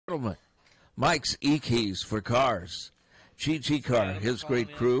Gentlemen, Mike's E-Keys for cars. Chi Car, his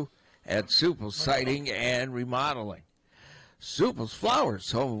great crew at Supple's Siding and Remodeling. Supple's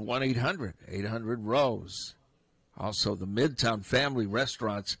Flowers, home of 1-800-800-ROSE. Also, the Midtown Family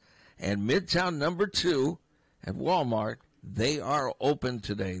Restaurants and Midtown number 2 at Walmart. They are open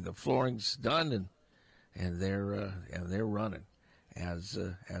today. The flooring's done and they're running as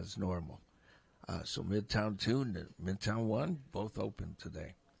normal. So Midtown 2 and Midtown 1 both open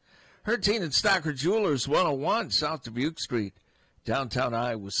today. Harty and Stocker Jewelers, 101 South Dubuque Street, downtown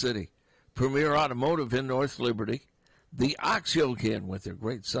Iowa City. Premier Automotive in North Liberty. The Oxyoke Inn with their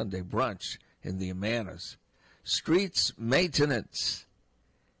great Sunday brunch in the Amanas. Streets Maintenance.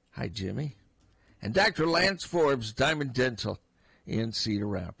 Hi, Jimmy. And Dr. Lance Forbes, Diamond Dental in Cedar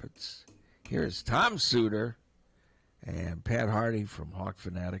Rapids. Here's Tom Suter and Pat Harty from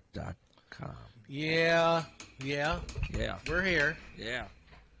Hawkfanatic.com. Yeah. We're here. Yeah.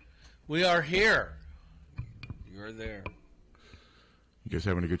 We are here. You're there. You guys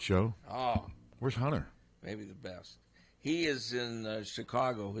having a good show? Oh. Where's Hunter? Maybe the best. He is in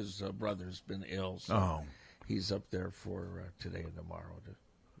Chicago. His brother's been ill, so he's up there for today and tomorrow to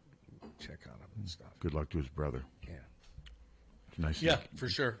check on him and stuff. Good luck to his brother. Yeah. It's nice. Yeah, for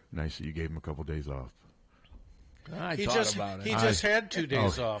sure. Nice that you gave him a couple days off. He just had 2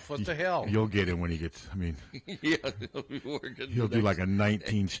 days off. What the hell? You'll get him when he gets. I mean, yeah, he'll be working. He'll do like a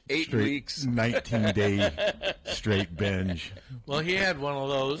 19 day straight binge. Well, he had one of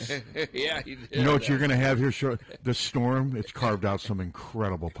those. Yeah, he did. You know what you're going to have here? The storm. It's carved out some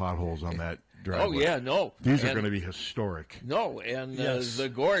incredible potholes on that driveway. Oh yeah, no. These are going to be historic. No, and the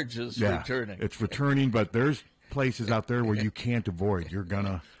gorge is returning. It's returning, but there's places out there where you can't avoid. You're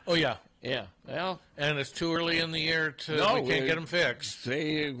gonna. Oh yeah. Yeah, well, and it's too early in the year we can't get them fixed.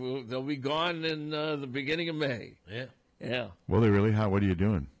 They'll be gone in the beginning of May. Yeah. Will they really? What are you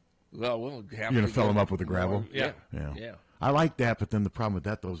doing? Well, we'll have. You're gonna fill them up with the gravel. Yeah. I like that, but then the problem with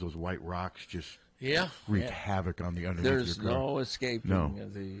that, those white rocks just wreak havoc on the underneath. There's of your car. no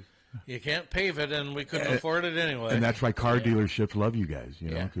escaping the. You can't pave it, and we couldn't afford it anyway. And that's why car dealerships love you guys,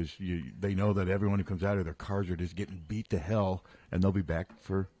 because they know that everyone who comes out of their cars are just getting beat to hell, and they'll be back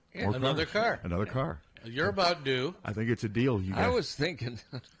for. Another car. You're about due. I think it's a deal. I was thinking,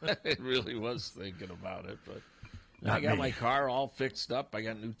 it really was thinking about it, but I got my car all fixed up. I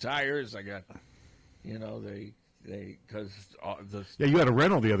got new tires. I got, because you had a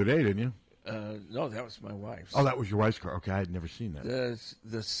rental the other day, didn't you? No, that was my wife's. Oh, that was your wife's car. Okay, I had never seen that.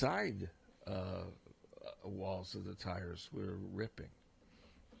 The side walls of the tires were ripping.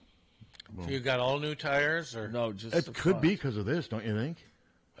 So you got all new tires, or no? Just it could be because of this, don't you think?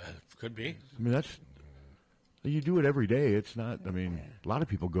 Could be. I mean, you do it every day. It's not. I mean, a lot of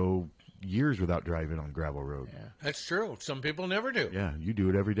people go years without driving on gravel road. Yeah. That's true. Some people never do. Yeah, you do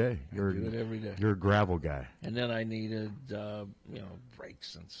it every day. Do it every day. You're a gravel guy. And then I needed,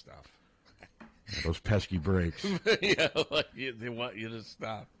 brakes and stuff. Those pesky brakes. They want you to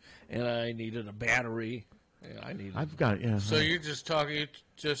stop. And I needed a battery. I've got. Yeah. So you just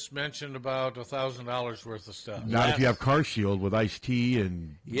mentioned about $1,000 worth of stuff. Not if you have Car Shield with Ice Tea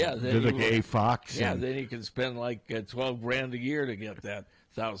and Vivica A. Fox. Yeah, then you can spend like $12,000 a year to get that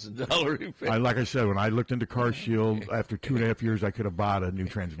 $1,000 repair. Like I said, when I looked into Car Shield after 2.5 years, I could have bought a new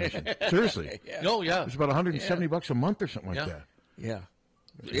transmission. Seriously. Oh yeah. It's about $170 a month or something like that. Yeah.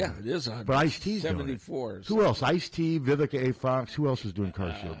 Yeah, it is. But Ice T's doing it. Who else? Ice Tea, Vivica A. Fox. Who else is doing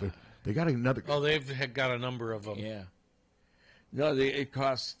Car Shield? They got another. Oh, they've got a number of them. Yeah. No, it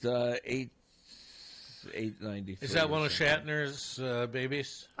cost $8.93. Is that one of Shatner's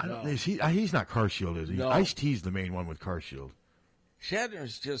babies? I don't. No. He's not Car Shield, is he? No. Ice T's the main one with Car Shield.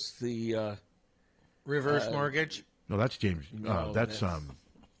 Shatner's just the reverse mortgage. No, that's James. That's Tom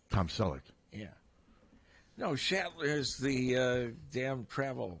Selleck. Yeah. No, Shatner's the damn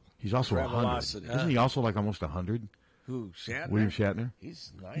travel. He's also 100. Isn't he also like almost 100? Who, Shatner? William Shatner?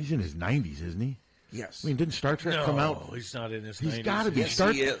 He's 90. He's in his 90s, isn't he? Yes. I mean, didn't Star Trek come out? No, he's not in his 90s. He's got to be. Yes,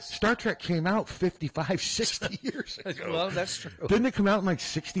 he is. Star Trek came out 55, 60 years ago. Well, that's true. Didn't it come out in like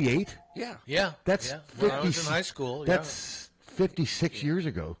 68? Yeah. Yeah. That's 50, when I was in high school. That's 56 years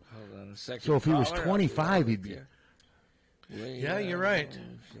ago. Hold on a second. So if he was 25, he'd be. Yeah, you're right.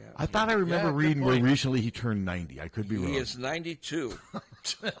 I thought I remember reading where recently he turned 90. I could be wrong. He is 92.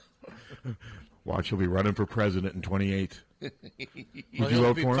 Watch, he'll be running for president in 28. Well,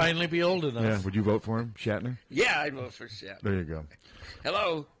 he'll finally be old enough. Yeah, would you vote for him, Shatner? Yeah, I'd vote for Shatner. There you go.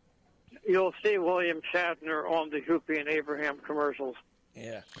 Hello. You'll see William Shatner on the Hoopy and Abraham commercials.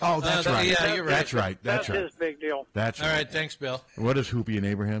 Yeah. Oh, that's right. Yeah, you're right. That's right. That's right. his big deal. That's all right. right. Thanks, Bill. What is Hoopy and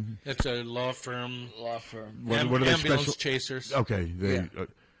Abraham? It's a law firm. Law firm. What are they ambulance special? chasers. Okay.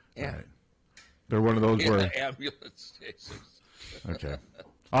 Yeah. Right. They're one of those where. Ambulance chasers. Okay.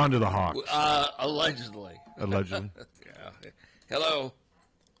 On to the Hawks. Allegedly. Allegedly. Yeah. Hello.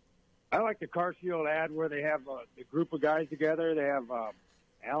 I like the Car Shield ad where they have the group of guys together. They have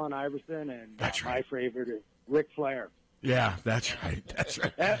Allen Iverson and That's my right. favorite is Ric Flair. Yeah, that's right. That's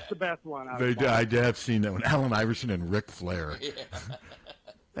right. That's the best one. I have seen that one. Allen Iverson and Ric Flair. Yeah.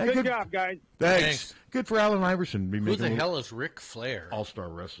 Hey, Good job, guys. Thanks. Good for Allen Iverson. Who the hell is Ric Flair? All-star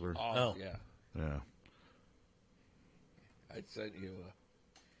wrestler. Oh. Yeah. Yeah. I sent you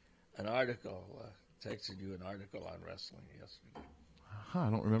an article, texted you an article on wrestling yesterday. Huh, I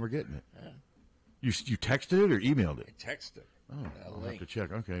don't remember getting it. You texted it or emailed it? I texted I'll have link. to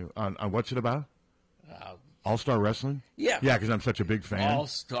check. Okay. On what's it about? Uh, All-star wrestling? Yeah. Yeah, because I'm such a big fan.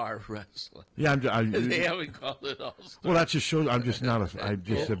 All-star wrestling. Yeah, They haven't called it All-Star. well, that just shows I'm just not a. I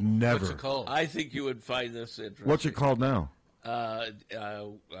just have never. What's it called? I think you would find this interesting. What's it called now?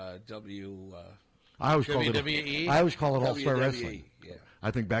 W. I always call WWE? I always call it All-Star WWE, Wrestling. Yeah.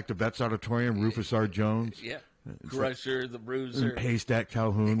 I think back to Vets Auditorium, Rufus R. Jones, Yeah. Crusher, the Bruiser. and Haystack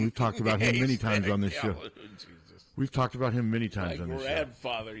Calhoun. We've talked about him many times on this show. Calhoun, Jesus. We've talked about him many My times on this show.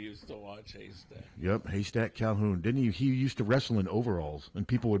 grandfather used to watch Haystack. Yep, Haystack Calhoun. Didn't he? He used to wrestle in overalls, and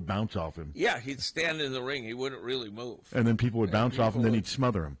people would bounce off him. Yeah, he'd stand in the ring. He wouldn't really move. And then people would bounce off him, then would- he'd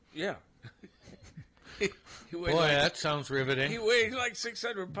smother him. Yeah. He weighed Boy, like, that sounds riveting. he weighed like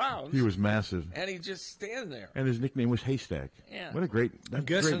 600 pounds. He was massive. And he'd just stand there. And his nickname was Haystack. Yeah. What a great I'm great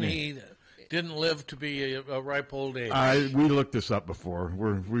guessing name. he didn't live to be a ripe old age. We looked this up before.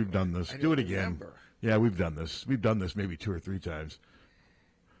 We've done this. I Do it don't again. remember. Yeah, we've done this. We've done this maybe 2 or 3 times.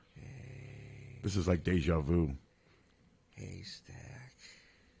 This is like deja vu. Haystack.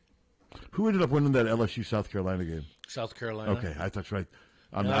 Who ended up winning that LSU South Carolina game? South Carolina. Okay, I thought right.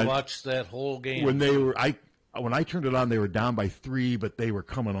 And I watched that whole game. When I turned it on, they were down by 3, but they were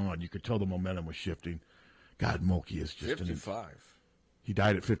coming on. You could tell the momentum was shifting. God, Mulkey is just 55. He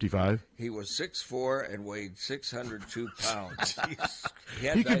died at 55. He was 6'4" and weighed 602 pounds.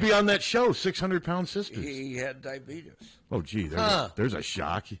 He could be on that show, 600-pound sisters. He had diabetes. Oh, gee, there's a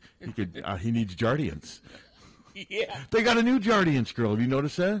shock. He could. He needs Jardiance. Yeah. They got a new Jardiance girl. Have you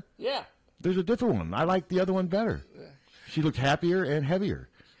noticed that? Yeah. There's a different one. I like the other one better. She looked happier and heavier.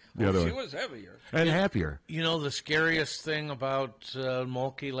 The other She one. was heavier. And happier. You know the scariest thing about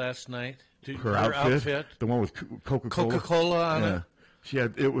Mulkey last night? Her outfit, the one with Coca-Cola. Coca-Cola on it? She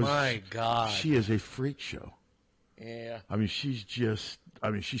had. It was. My God. She is a freak show. Yeah. I mean, she's just. I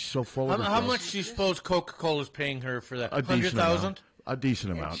mean, she's so full of How herself. much do you suppose Coca-Cola's paying her for that? A decent 100,000? amount. A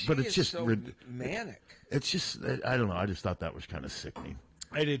decent amount, She but it's is just. so manic. It's just. I don't know. I just thought that was kind of sickening.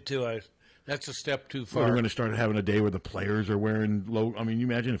 I did too. That's a step too Well, far. they're going to start having a day where the players are wearing low. I mean, you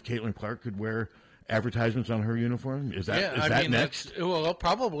imagine if Caitlin Clark could wear advertisements on her uniform. Is that next? That's, well,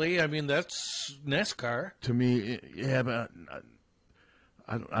 probably. I mean, that's NASCAR. To me, yeah, but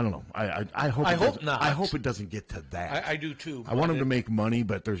I don't know. I hope. I it hope doesn't- not. I hope it doesn't get to that. I do too. I want them to make money,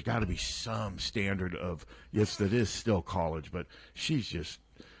 but there's got to be some standard of yes, that is still college, but she's just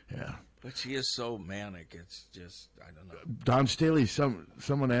yeah. But she is so manic. It's just, I don't know. Don Staley,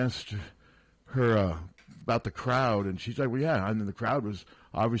 someone asked her about the crowd, and she's like, "Well, yeah." I mean, the crowd was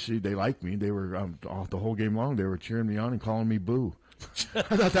obviously they liked me. They were the whole game long. They were cheering me on and calling me boo. I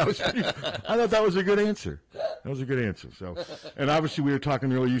thought that was a good answer. That was a good answer. So, and obviously we were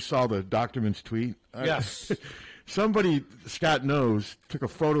talking earlier. You saw the Doctorman's tweet. Yes. Somebody, Scott knows, took a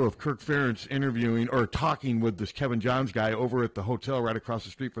photo of Kirk Ferentz interviewing or talking with this Kevin Johns guy over at the hotel right across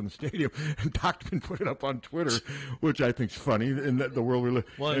the street from the stadium, and Doctorman put it up on Twitter, which I think is funny in the world we live.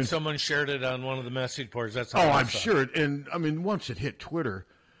 Well, and someone shared it on one of the message boards. That's how I I'm saw it. sure. And I mean, once it hit Twitter,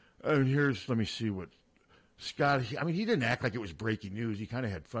 let me see what Scott. He didn't act like it was breaking news. He kind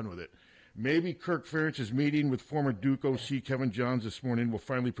of had fun with it. Maybe Kirk Ferentz's meeting with former Duke OC Kevin Johns this morning will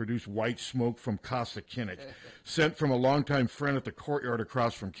finally produce white smoke from Casa Kinnick, sent from a longtime friend at the courtyard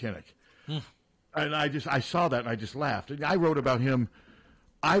across from Kinnick. And I saw that and I just laughed. And I wrote about him.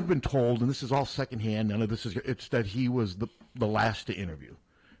 I've been told, and this is all secondhand, none of this is, it's that he was the last to interview.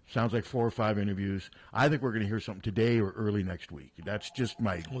 Sounds like 4 or 5 interviews. I think we're going to hear something today or early next week. That's just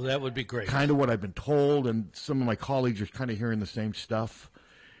my Well, that would be great. kind of what I've been told, and some of my colleagues are kind of hearing the same stuff.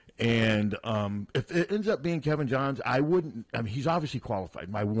 And if it ends up being Kevin Johns, I wouldn't. I mean, he's obviously qualified.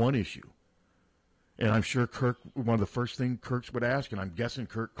 My one issue, and I'm sure Kirk, one of the first things Kirk's would ask, and I'm guessing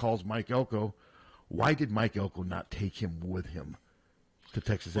Kirk calls Mike Elko, why did Mike Elko not take him with him to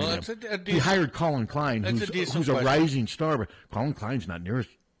Texas A&M? Well, that's a decent- he hired Colin Klein, that's who's a decent a question. rising star, but Colin Klein's not near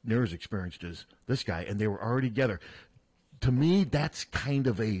as experienced as this guy, and they were already together. To me, that's kind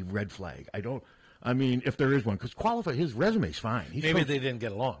of a red flag. I mean, if there is one, because his resume's fine. Maybe they didn't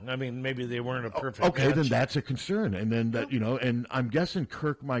get along. I mean, maybe they weren't a perfect okay, match. then that's a concern. And then that and I'm guessing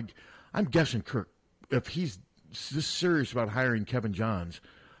Kirk, if he's this serious about hiring Kevin Johns,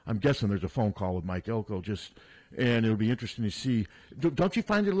 I'm guessing there's a phone call with Mike Elko. And it'll be interesting to see. Don't you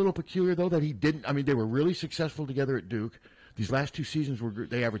find it a little peculiar though that he didn't? I mean, they were really successful together at Duke. These last 2 seasons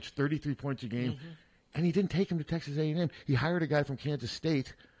they averaged 33 points a game, and he didn't take him to Texas A&M. He hired a guy from Kansas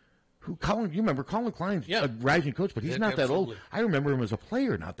State. You remember Colin Klein's a rising coach, but he's not that old. I remember him as a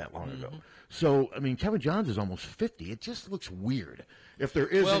player not that long ago. So, I mean, Kevin Johns is almost 50. It just looks weird. If there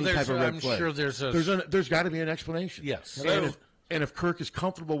is any type of red flag, sure there's got to be an explanation. Yes. And if Kirk is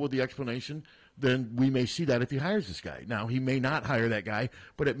comfortable with the explanation, then we may see that if he hires this guy. Now, he may not hire that guy,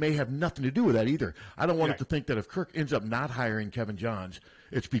 but it may have nothing to do with that either. I don't want him to think that if Kirk ends up not hiring Kevin Johns,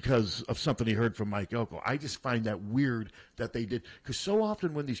 it's because of something he heard from Mike Elko. I just find that weird that they did. Because so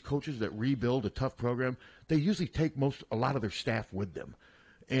often when these coaches that rebuild a tough program, they usually take a lot of their staff with them.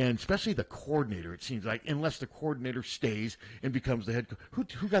 And especially the coordinator, it seems like, unless the coordinator stays and becomes the head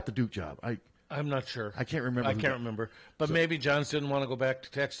coach. Who got the Duke job? I'm not sure. I can't remember. I can't remember. But maybe Johns didn't want to go back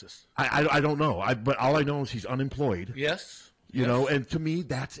to Texas. I don't know. But all I know is he's unemployed. Yes. You know, and to me,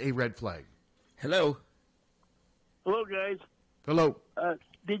 that's a red flag. Hello. Hello, guys. Hello.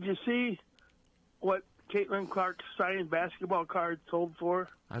 Did you see what Caitlin Clark's signed basketball card sold for?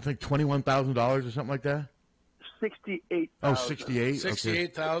 I think $21,000 or something like that. 68,000. Oh, 68.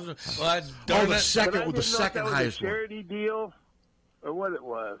 68,000. Well, the second highest one. Charity deal, or what it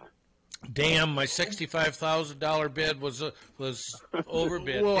was. Damn, my $65,000 bid was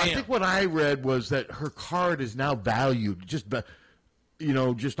overbid. Well, Damn. I think what I read was that her card is now valued just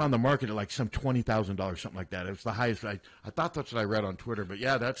on the market at like some $20,000, something like that. It was the highest. I thought that's what I read on Twitter. But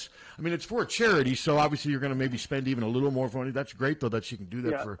yeah, it's for a charity, so obviously you're going to maybe spend even a little more money. That's great though that she can do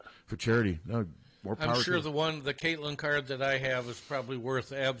that for charity. No, more power. I'm sure the Caitlin card that I have is probably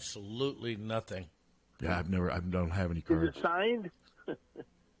worth absolutely nothing. Yeah, I don't have any cards. Is it signed?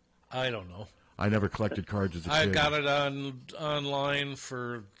 I don't know. I never collected cards as a kid. I got it online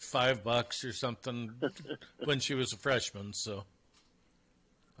for $5 or something when she was a freshman. So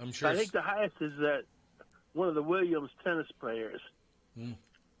I'm sure. I think the highest is that one of the Williams tennis players.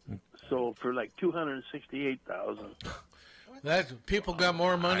 So for like $268,000. That people got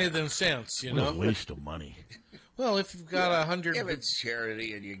more money than sense, you know. What a waste of money. Well, if you've got 100, if it's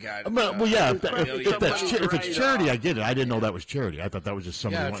charity and you got, well, yeah, if it's charity, I get it. I didn't know that was charity. I thought that was just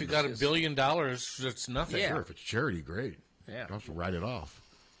somebody. Yeah, if you got $1 billion, that's nothing. Yeah, sure, if it's charity, great. Yeah, I'll have to write it off.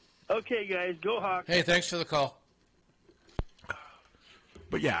 Okay, guys, go Hawks. Hey, thanks for the call.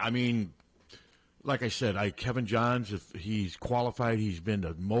 But yeah, I mean, like I said, Kevin Johns, if he's qualified, he's been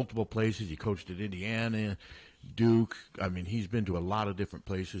to multiple places. He coached at Indiana, Duke. I mean, he's been to a lot of different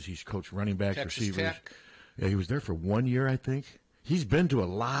places. He's coached running backs, Texas receivers. Tech. Yeah, he was there for 1 year, I think. He's been to a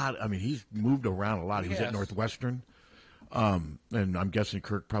lot. I mean, he's moved around a lot. He was at Northwestern. And I'm guessing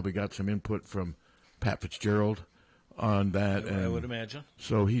Kirk probably got some input from Pat Fitzgerald on that. I would imagine.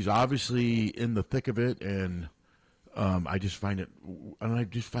 So he's obviously in the thick of it, and I just find it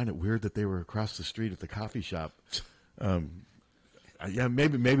weird that they were across the street at the coffee shop. Yeah,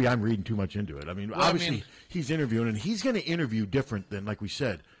 maybe I'm reading too much into it. I mean, obviously he's interviewing, and he's going to interview different than, like we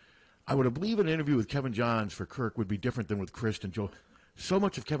said. I would believe an interview with Kevin Johns for Kirk would be different than with Chris and Joe. So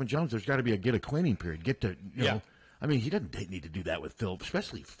much of Kevin Johns, there's got to be a get-acquainting period. You know. I mean, he doesn't need to do that with Phil,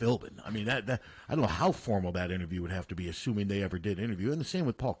 especially Philbin. I mean, that I don't know how formal that interview would have to be, assuming they ever did interview. And the same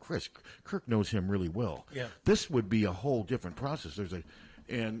with Paul Chris. Kirk knows him really well. Yeah. This would be a whole different process.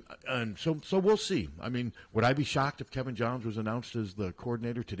 So we'll see. I mean, would I be shocked if Kevin Johns was announced as the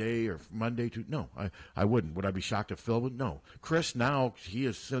coordinator today or Monday? No, I wouldn't. Would I be shocked if Philbin? No. Chris, now he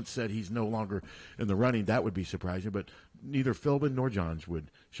has since said he's no longer in the running. That would be surprising, but neither Philbin nor Johns would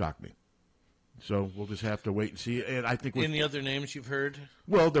shock me. So we'll just have to wait and see. And I think any other names you've heard?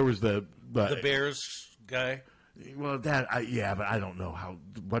 Well, there was the Bears guy. Well, but I don't know how.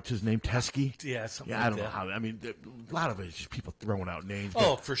 What's his name? Teskey? Yeah, something I like don't know that. how. I mean, a lot of it is just people throwing out names.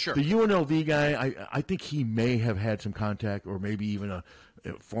 Oh, for sure. The UNLV guy, I think he may have had some contact, or maybe even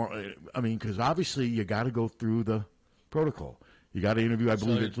because obviously you got to go through the protocol. You got to interview. I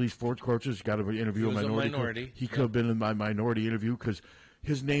believe at least 4 coaches. Got to interview a minority. He could have been in my minority interview because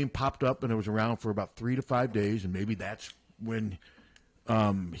his name popped up and it was around for about 3 to 5 days, and maybe that's when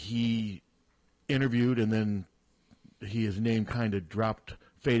he interviewed, and then his name kind of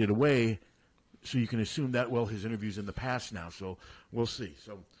faded away. So you can assume that, well, his interview's in the past now. So we'll see.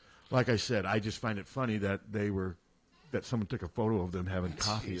 So, like I said, I just find it funny that someone took a photo of them having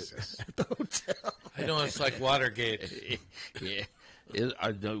coffee at the hotel. I know it's like Watergate. Yeah.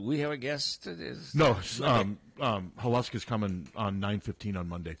 Do we have a guest? No, Haluska's coming on 9:15 on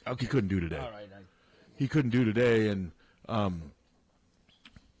Monday. Okay. He couldn't do today. All right. He couldn't do today, and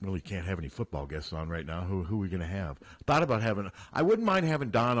really can't have any football guests on right now. Who are we going to have? Thought about I wouldn't mind having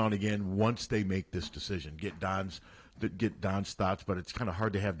Don on again once they make this decision. Get Don's thoughts, but it's kind of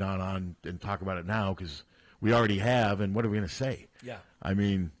hard to have Don on and talk about it now because we already have, and what are we going to say? Yeah. I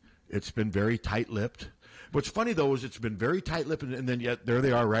mean, it's been very tight-lipped. What's funny, though, is it's been very tight-lipped, and then yet there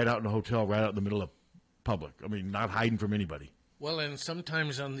they are right out in the hotel, right out in the middle of public. I mean, not hiding from anybody. Well, and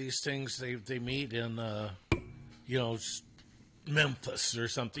sometimes on these things they meet in, Memphis or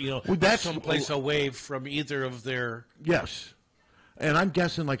something, that's someplace away from either of their... Yes. And I'm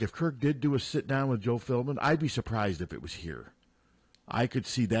guessing, like, if Kirk did do a sit-down with Joe Philbin, I'd be surprised if it was here. I could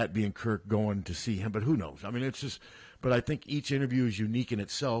see that being Kirk going to see him, but who knows? I mean, it's just... But I think each interview is unique in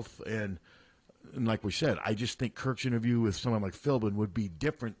itself, and like we said, I just think Kirk's interview with someone like Philbin would be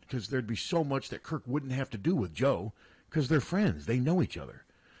different because there'd be so much that Kirk wouldn't have to do with Joe because they're friends. They know each other,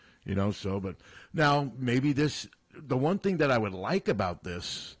 but now maybe the one thing that I would like about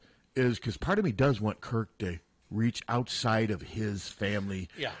this is because part of me does want Kirk to reach outside of his family.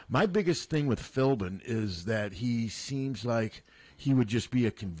 Yeah. My biggest thing with Philbin is that he seems like he would just be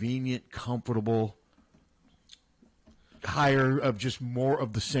a convenient, comfortable hire of just more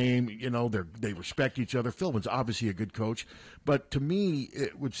of the same. They respect each other. Philbin's obviously a good coach, but to me,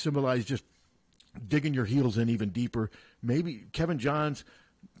 it would symbolize just digging your heels in even deeper. Maybe Kevin Johns.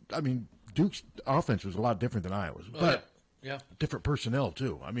 I mean, Duke's offense was a lot different than Iowa's, but yeah, different personnel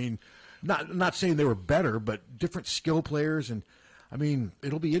too. I mean, not saying they were better, but different skill players. And I mean,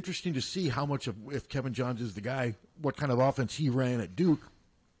 it'll be interesting to see how much if Kevin Johns is the guy, what kind of offense he ran at Duke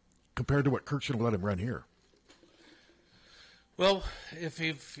compared to what Kirk's going to let him run here. Well, if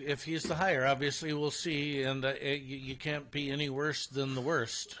he's the hire, obviously we'll see, and you can't be any worse than the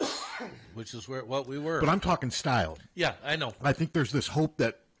worst, which is what we were. But I'm talking style. Yeah, I know. I think there's this hope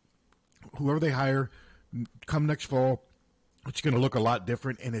that whoever they hire come next fall, it's going to look a lot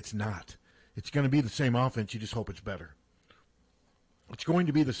different, and it's not. It's going to be the same offense. You just hope it's better. It's going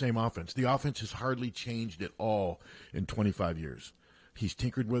to be the same offense. The offense has hardly changed at all in 25 years. He's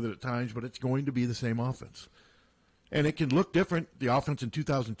tinkered with it at times, but it's going to be the same offense. And it can look different. The offense in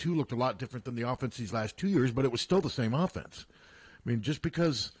 2002 looked a lot different than the offense these last 2 years, but it was still the same offense. I mean, just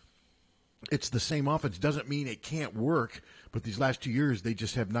because it's the same offense doesn't mean it can't work, but these last 2 years, they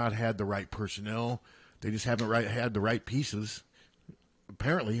just have not had the right personnel. They just haven't had the right pieces.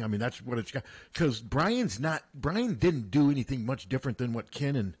 Apparently, I mean, that's what it's got. Because Brian didn't do anything much different than what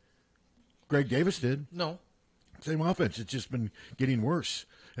Ken and Greg Davis did. No. Same offense. It's just been getting worse.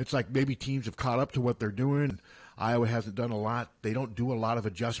 It's like maybe teams have caught up to what they're doing. Iowa hasn't done a lot. They don't do a lot of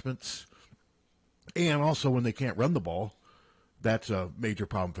adjustments. And also when they can't run the ball, that's a major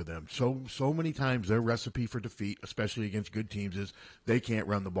problem for them. So many times their recipe for defeat, especially against good teams, is they can't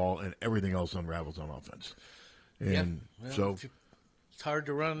run the ball and everything else unravels on offense. And it's hard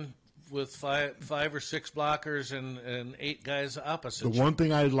to run with five or six blockers and 8 guys opposite. The one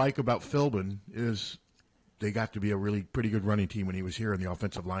thing I like about Philbin is they got to be a really pretty good running team when he was here, and the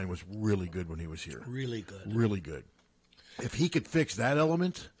offensive line was really good when he was here. Really good. Really good. If he could fix that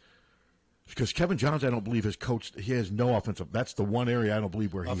element, because Kevin Johns, I don't believe, has coached. He has no offensive. That's the one area I don't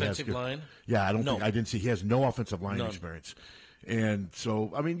believe where he has offensive line. Yeah, I didn't see. He has no offensive line experience, and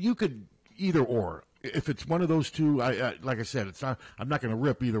so I mean, you could either or. If it's one of those two, I like I said, it's not. I'm not going to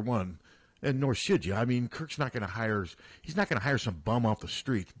rip either one, and nor should you. I mean, Kirk's not going to hire. He's not going to hire some bum off the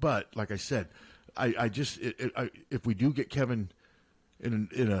street. But like I said, if we do get Kevin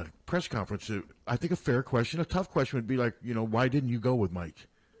in a press conference, I think a fair question, a tough question would be like, why didn't you go with Mike?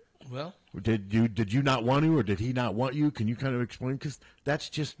 Well, did you not want to, or did he not want you? Can you kind of explain? Because that's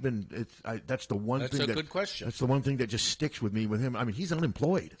just been that's the one thing. That's a good question. That's the one thing that just sticks with me with him. I mean, he's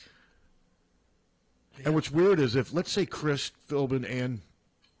unemployed. Yeah. And what's weird is if, let's say, Chris Philbin and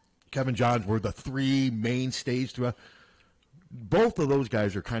Kevin Johns were the 3 mainstays throughout. Both of those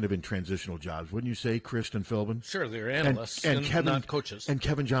guys are kind of in transitional jobs, wouldn't you say, Chris and Philbin? Sure, they're analysts and Kevin, not coaches. And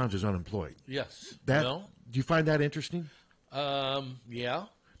Kevin Johns is unemployed. Yes. Do you find that interesting? Yeah.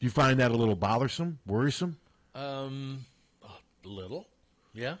 Do you find that a little bothersome, worrisome? A little.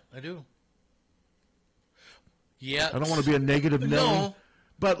 Yeah, I do. Yeah. I don't want to be a negative Nelly. No.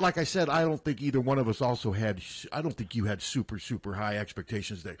 But like I said, I don't think either one of us also had. I don't think you had super high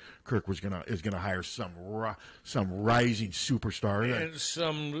expectations that Kirk is gonna hire some rising superstar and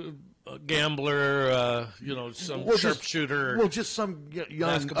some gambler, some sharpshooter. Well, just some young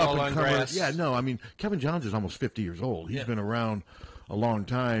basketball up and on comer. grass. Yeah, no, I mean Kevin Johns is almost 50 years old. He's been around a long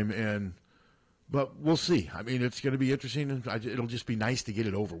time, and But we'll see. I mean, it's going to be interesting. And it'll just be nice to get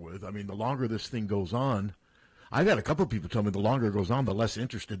it over with. I mean, the longer this thing goes on, I've had a couple of people tell me the longer it goes on, the less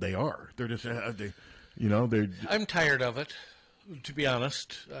interested they are. They're just, they're. I'm tired of it, to be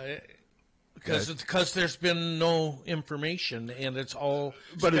honest, because there's been no information and it's all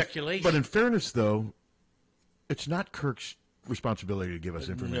speculation. But in fairness, though, it's not Kirk's responsibility to give us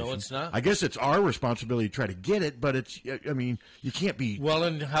information. No, it's not. I guess it's our responsibility to try to get it, but it's. I mean, you can't be. Well,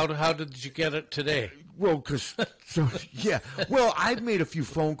 and how did you get it today? Well, because Well, I've made a few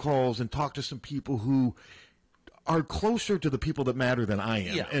phone calls and talked to some people who are closer to the people that matter than I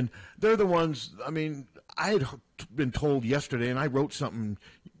am, and they're the ones. I mean, I had been told yesterday, and I wrote something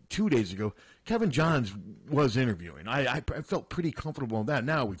 2 days ago. Kevin Johns was interviewing. I felt pretty comfortable in that.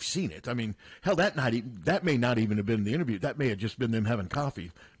 Now we've seen it. I mean, hell, that may not even have been the interview. That may have just been them having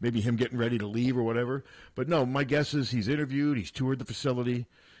coffee, maybe him getting ready to leave or whatever. But no, my guess is he's interviewed, he's toured the facility,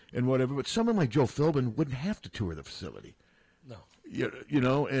 and whatever. But someone like Joe Philbin wouldn't have to tour the facility.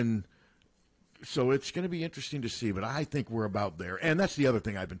 No, and so it's going to be interesting to see. But I think we're about there, and that's the other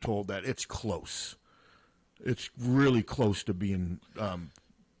thing I've been told, that it's close. It's really close to being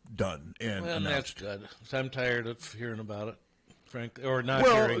done and announced. That's good. I'm tired of hearing about it, frankly, or not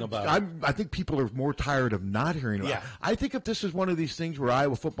hearing about it. I think people are more tired of not hearing about it. I think if this is one of these things where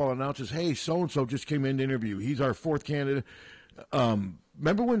Iowa football announces, hey, so-and-so just came in to interview. He's our fourth candidate.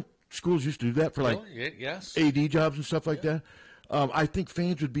 Remember when schools used to do that for yes. AD jobs and stuff like that? I think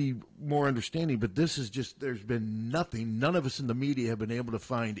fans would be more understanding, but this is just, there's been nothing. None of us in the media have been able to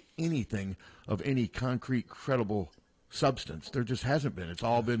find anything of any concrete, credible substance. There just hasn't been. It's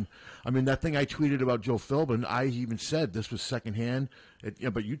all been, I mean, that thing I tweeted about Joe Philbin, I even said this was secondhand.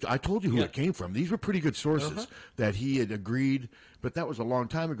 But I told you who it came from. These were pretty good sources that he had agreed, but that was a long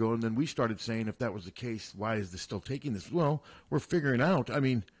time ago. And then we started saying, if that was the case, why is this still taking this? Well, we're figuring out. I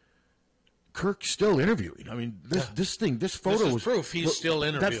mean, Kirk's still interviewing. I mean, this photo was proof he's still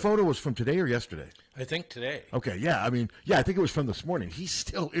interviewing. That photo was from today or yesterday? I think today. Okay, yeah. I mean, I think it was from this morning. He's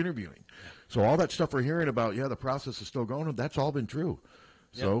still interviewing. So all that stuff we're hearing about, the process is still going, that's all been true.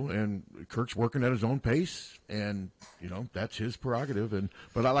 So, and Kirk's working at his own pace, and, that's his prerogative.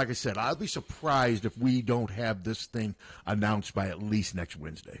 But like I said, I'll be surprised if we don't have this thing announced by at least next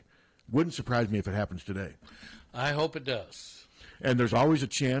Wednesday. Wouldn't surprise me if it happens today. I hope it does. And there's always a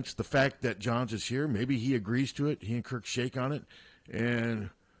chance, the fact that Johns is here, maybe he agrees to it, he and Kirk shake on it, and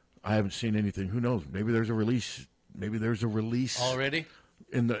I haven't seen anything. Who knows? Maybe there's a release. Already?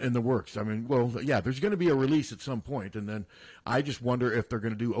 In the works. I mean, there's going to be a release at some point, and then I just wonder if they're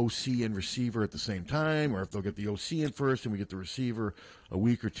going to do OC and receiver at the same time, or if they'll get the OC in first and we get the receiver a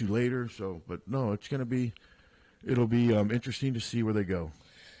week or two later. So, but no, it'll be interesting to see where they go.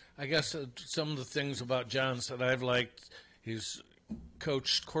 I guess some of the things about Johns that I've liked, he's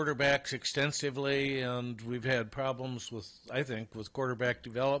coached quarterbacks extensively, and we've had problems with quarterback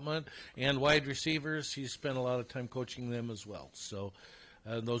development and wide receivers. He's spent a lot of time coaching them as well. So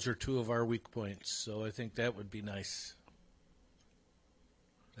those are two of our weak points. So I think that would be nice.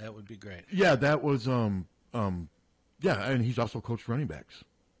 That would be great. Yeah, that was and he's also coached running backs.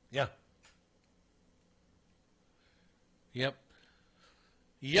 Yeah. Yep.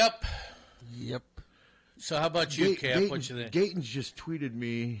 So how about you, Cap? What you think? Gaten's just tweeted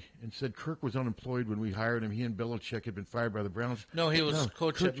me and said Kirk was unemployed when we hired him. He and Belichick had been fired by the Browns. No, he was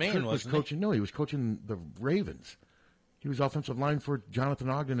coach at Maine, wasn't he? No, he was coaching the Ravens. He was offensive line for Jonathan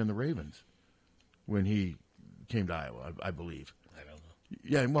Ogden and the Ravens when he came to Iowa, I believe. I don't know.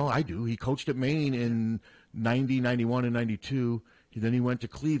 Yeah, well, I do. He coached at Maine in 90, 91, and 92. Then he went to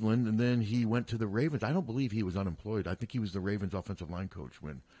Cleveland, and then he went to the Ravens. I don't believe he was unemployed. I think he was the Ravens' offensive line coach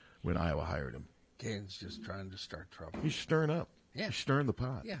when Iowa hired him. Gaines just trying to start trouble. He's stirring up. Yeah. He's stirring the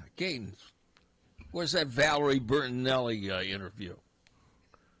pot. Yeah, Gaines. Where's that Valerie Bertinelli interview?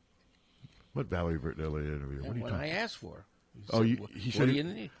 What Valerie Bertinelli interview? What are you talking? I asked for. He said he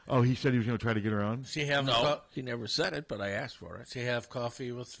was going to try to get her on? He never said it, but I asked for it. Does he have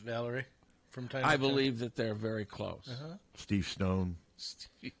coffee with Valerie from time to time? I believe that they're very close. Steve Stone.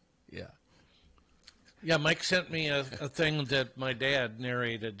 Yeah. Yeah, Mike sent me a thing that my dad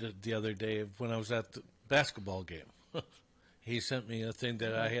narrated the other day when I was at the basketball game. He sent me a thing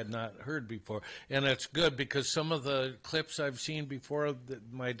that I had not heard before. And it's good because some of the clips I've seen before,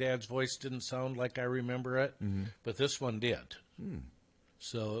 my dad's voice didn't sound like I remember it, but this one did.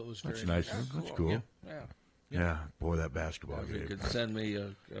 So it was very nice. That's cool. Yeah. Boy, that basketball game. You could send me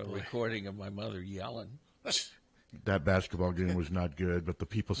a recording of my mother yelling. That basketball game was not good, but the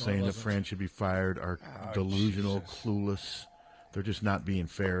people saying that Fran should be fired are delusional, clueless. They're just not being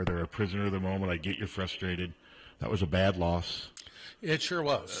fair. They're a prisoner of the moment. I get you're frustrated. That was a bad loss. It sure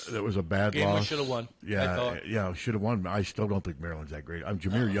was. That was a bad Game we loss. should have won. I Yeah, thought. yeah, should have won. I still don't think Maryland's that great.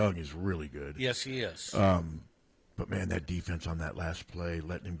 Jameer Young is really good. Yes, he is. But, man, that defense on that last play,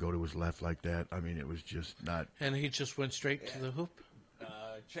 letting him go to his left like that, I mean, it was just not. And he just went straight to the hoop.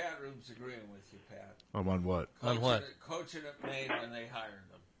 Chat room's agreeing with you, Pat. On what? On what? Coaching at Maine when they hired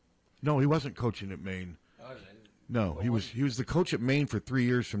them. No, he wasn't coaching at Maine. No, he was the coach at Maine for 3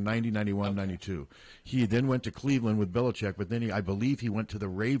 years from 90, 91, 92. He then went to Cleveland with Belichick, but then I believe he went to the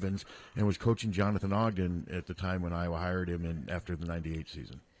Ravens and was coaching Jonathan Ogden at the time when Iowa hired him after the 98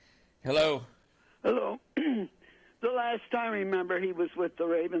 season. Hello. Hello. The last I remember he was with the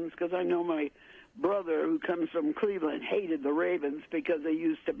Ravens, because I know my brother, who comes from Cleveland, hated the Ravens because they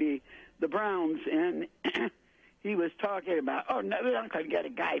used to be the Browns, and he was talking about, oh, no, we're not going to get a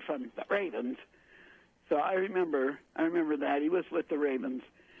guy from the Ravens. So I remember that. He was with the Ravens.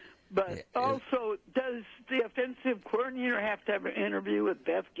 But also, does the offensive coordinator have to have an interview with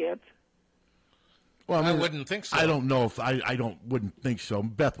Beth Getz? Well, I wouldn't think so. I don't know if wouldn't think so.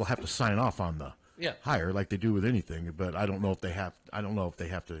 Beth will have to sign off on the hire like they do with anything, but I don't know if they have. I don't know if they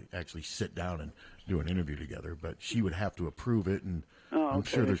have to actually sit down and do an interview together. But she would have to approve it, and I'm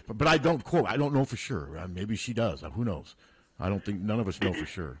sure there's. But I don't know for sure. Maybe she does. Who knows? I don't think none of us know for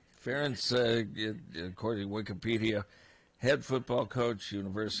sure. Ferentz, according to Wikipedia, head football coach,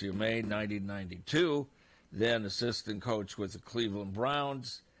 University of Maine, 1992, then assistant coach with the Cleveland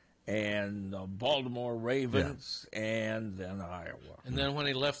Browns and the Baltimore Ravens, and then Iowa. And then when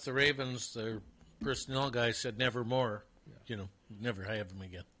he left the Ravens, their personnel guy said, never more. Never have him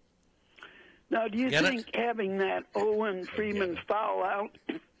again. Now, do you think having that Owen Freeman foul out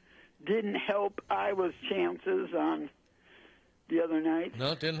didn't help Iowa's chances on the other night?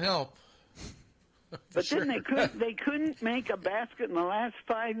 No, it didn't help. But then they couldn't make a basket in the last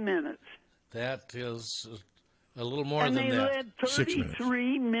 5 minutes. That is a little more and than that. And they led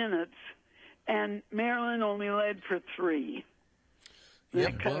 33 minutes, and Maryland only led for 3.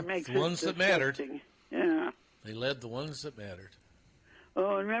 That kind of makes the ones that mattered. Yeah. They led the ones that mattered.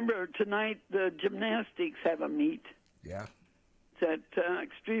 Oh, remember, tonight the gymnastics have a meet. Yeah. It's at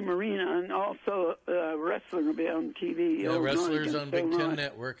Extreme Arena, and also wrestling will be on TV. Yeah, wrestlers on Big Ten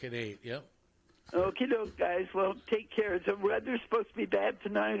Network at 8, yep. Okie doke, guys. Well, take care. Is the weather supposed to be bad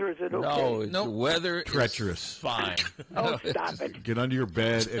tonight, or is it No, okay? the weather treacherous. Is fine. Oh, stop it. Get under your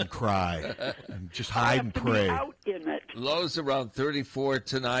bed and cry. And just hide and pray. Be out in it. Lows around 34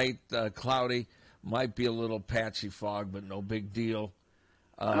 tonight. Cloudy. Might be a little patchy fog, but no big deal.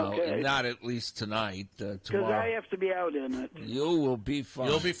 Okay. Not at least tonight. Tomorrow. Because I have to be out in it. You will be fine.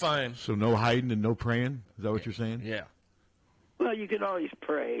 You'll be fine. So no hiding and no praying? Is that what you're saying? Yeah. Well, you can always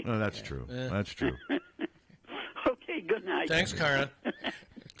pray. Oh, that's true. That's true. Okay, good night. Thanks, Karen.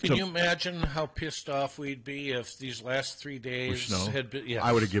 Can you imagine how pissed off we'd be if these last 3 days had been? Yes.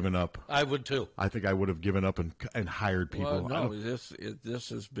 I would have given up. I would too. I think I would have given up and hired people. Well, no, this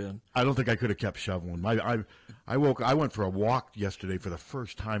has been. I don't think I could have kept shoveling. I went for a walk yesterday for the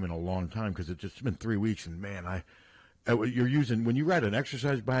first time in a long time because it's been 3 weeks, and man, you're using when you ride an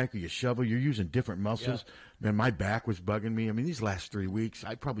exercise bike or you shovel, you're using different muscles. Yeah. Man, my back was bugging me. I mean, these last 3 weeks,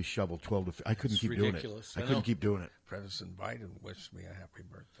 I probably shoveled 12 to. I couldn't keep doing it. I couldn't keep doing it. President Biden wished me a happy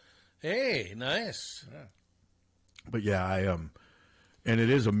birthday. Hey, nice. Yeah. But yeah, and it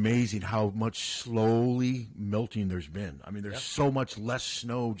is amazing how much slowly melting there's been. I mean, there's so much less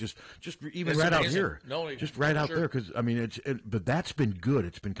snow just even right out here. No, just right out there because I mean but that's been good.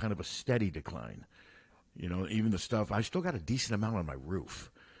 It's been kind of a steady decline. Even the stuff I still got a decent amount on my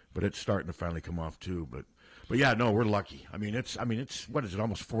roof, but it's starting to finally come off too. But yeah, no, we're lucky. I mean, it's what is it?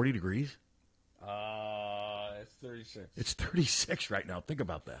 Almost 40 degrees. It's 36. It's 36 right now. Think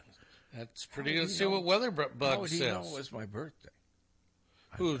about that. That's pretty good to see what WeatherBug says. How do you know it was my birthday?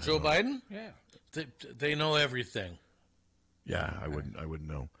 Who, Joe Biden? Yeah. They know everything. Yeah, I wouldn't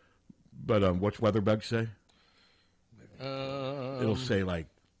know. But what's WeatherBug say? It'll say like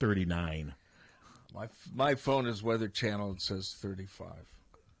 39. My phone is Weather Channel. It says 35.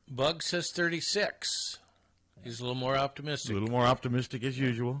 Bug says 36. He's a little more optimistic. A little more optimistic as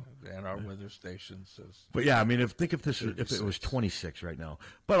usual. And our weather station says. But yeah, I mean, if it was 26 right now.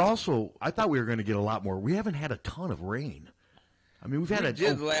 But also, I thought we were going to get a lot more. We haven't had a ton of rain. I mean, we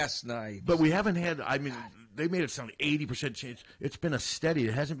did last night. But we haven't had. I mean, they made it sound 80% chance. It's been a steady.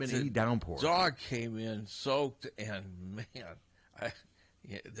 It hasn't been any downpour. Dog came in soaked, and man,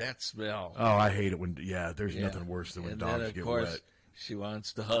 that smell. Oh, I hate it when. Yeah, there's nothing worse than when dogs get wet. She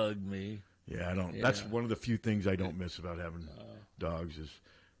wants to hug me. Yeah, I don't. Yeah. That's one of the few things I don't miss about having dogs is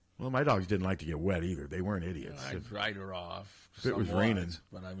Well, my dogs didn't like to get wet either. They weren't idiots. I'd ride her off. If it was somewhat, raining.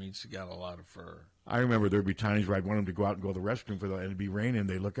 But, I mean, she got a lot of fur. I remember there'd be times where I'd want them to go out and go to the restroom and it'd be raining.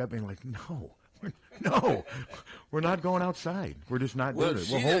 They'd look up and like, no, we're not going outside. We're just not doing it.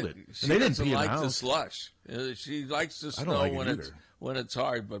 We'll hold it. She And they didn't doesn't pee in the like the house. slush. She likes the I don't snow like it when either. when it's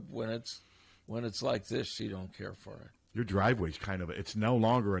hard, but when it's like this, she don't care for it. Your driveway's it's no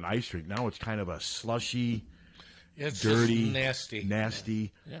longer an ice rink. Now it's kind of a slushy, It's dirty, just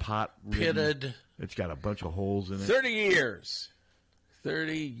nasty, pot pitted. It's got a bunch of holes in it. 30 years.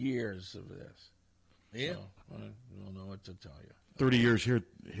 30 years of this. Yeah. So, I don't know what to tell you. 30 years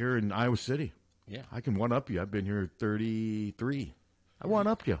here in Iowa City. Yeah. I can one up you. I've been here 33. I one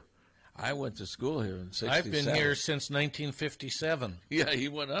up you. I went to school here in 67. I've been here since 1957. Yeah, he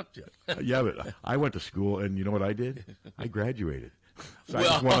went up to it. Yeah, but I went to school, and you know what I did? I graduated. So I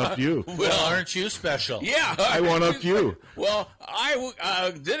just one up you. Well, aren't you special? Yeah. I one up you. Well,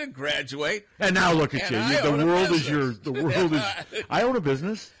 I didn't graduate. And now look at And you. I own a The world is business. The world is. I own a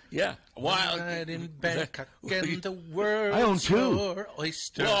business. Yeah. Right in Bangkok and the world. I own two. your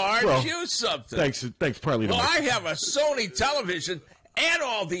oyster. Well, aren't Well, you something? Thanks partly to Well, my. I have a Sony television and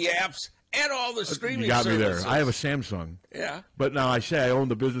all the apps and all the streaming You got me services. there. I have a Samsung. Yeah. But now I say I own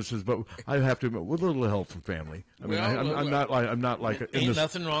the businesses, but I have to admit, with a little help from family. I mean, Well, I'm not like in Ain't this.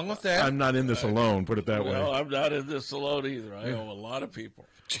 nothing wrong with that. I'm not in this alone. Put it that Well, way. I'm not in this alone either. I owe a lot of people.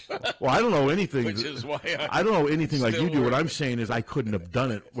 Well, I don't know anything. Which is why I don't know anything like still you do. What working. I'm saying is I couldn't have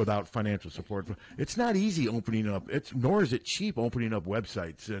done it without financial support. It's not easy opening up. Nor is it cheap opening up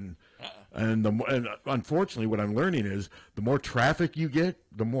websites and unfortunately, what I'm learning is the more traffic you get,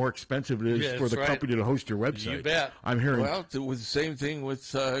 the more expensive it is Yeah, for the that's right. company to host your website. You bet. I'm hearing. Well, with the same thing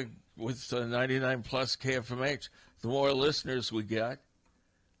with 99 plus KFMH. The more listeners we get,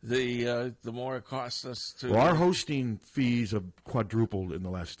 the more it costs us to. Well, our hosting fees have quadrupled in the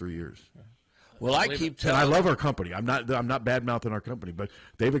last 3 years. Well, I keep And telling. I love our company. I'm not bad mouthing our company, but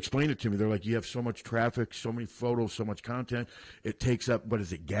they've explained it to me. They're like, you have so much traffic, so many photos, so much content. It takes up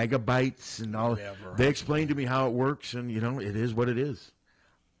gigabytes and all. Whatever. They explained to me how it works, and it is what it is.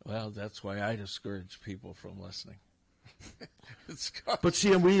 Well, that's why I discourage people from listening. But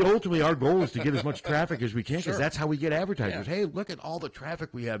see, and our goal is to get as much traffic as we can because that's how we get advertisers. Yeah. Hey, look at all the traffic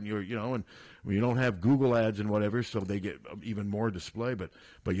we have, and we don't have Google ads and whatever, so they get even more display. But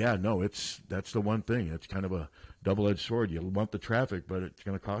yeah, no, that's the one thing. It's kind of a double-edged sword. You want the traffic, but it's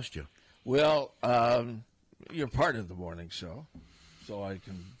going to cost you. Well, you're part of the morning show, so I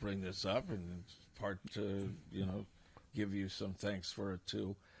can bring this up, and it's part to give you some thanks for it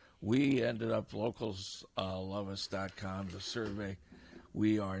too. We ended up localsloveus.com, the survey.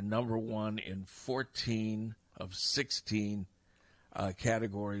 We are number one in 14 of 16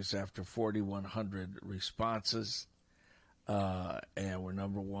 categories after 4,100 responses. And we're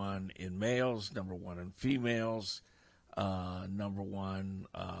number one in males, number one in females, number one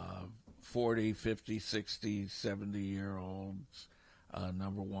 40, 50, 60, 70-year-olds,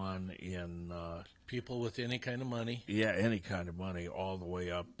 number one in... People with any kind of money. Yeah, any kind of money, all the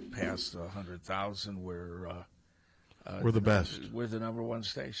way up past 100,000. We're We're the best. We're the number one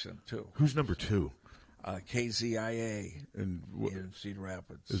station too. Who's number two? KZIA And in Cedar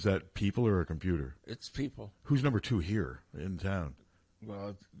Rapids. is that people or a computer? It's people. Who's number two here in town?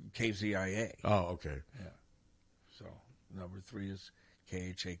 Well, KZIA. Oh, okay. Yeah. So number three is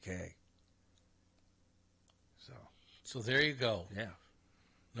KHAK. So there you go. Yeah.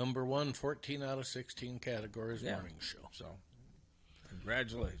 Number one, 14 out of 16 categories Yeah. morning show. So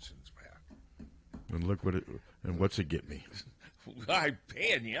congratulations, Pat. And look what's it get me? I'm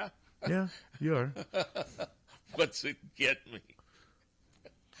paying you. Yeah, you are. What's it get me?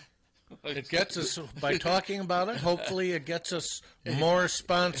 It gets us, by talking about it, hopefully it gets us more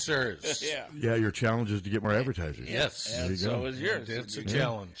sponsors. Yeah. Yeah, your challenge is to get more advertisers. Yes. There And you so go. is yours. It's a You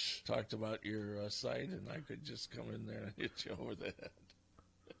challenge. talked about your site, and I could just come in there and hit you over the head.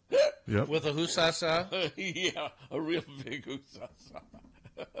 Yep. With a husasa? Yeah, a real big usasa.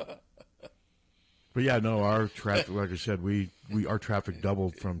 But yeah, no, our traffic, like I said, our traffic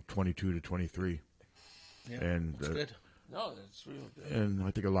doubled from 22 to 23. Yeah, And that's good. No, that's real good. And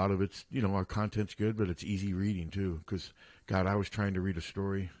I think a lot of it's, our content's good, but it's easy reading too. Because, God, I was trying to read a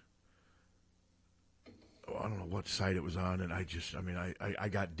story. I don't know what site it was on, and I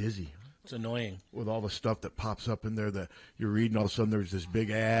got dizzy It's annoying. with all the stuff that pops up in there that you're reading. All of a sudden, there's this big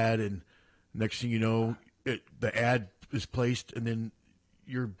ad, and next thing you know, the ad is placed, and then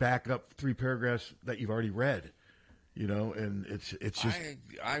you're back up 3 paragraphs that you've already read. And it's just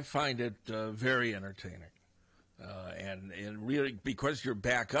I find it very entertaining. And really, because you're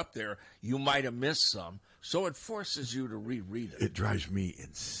back up there, you might have missed some. So it forces you to reread it. It drives me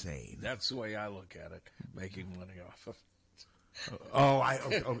insane. That's the way I look at it, making money off of it.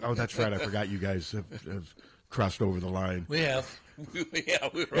 Oh, that's right. I forgot you guys have crossed over the line. We have.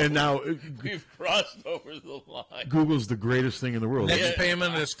 Now we've crossed over the line. Google's the greatest thing in the world. Next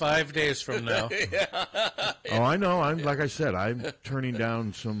payment is 5 days from now. Oh, I know. Like I said, I'm turning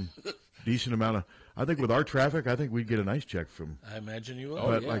down some decent amount of. I think with our traffic, I think we'd get a nice check from. I imagine you will.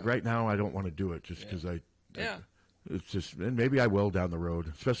 But like right now, I don't want to do it just because it's just, and maybe I will down the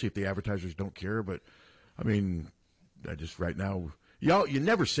road, especially if the advertisers don't care. But I mean, I just right now, you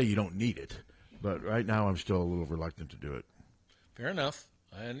never say you don't need it, but right now I'm still a little reluctant to do it. Fair enough.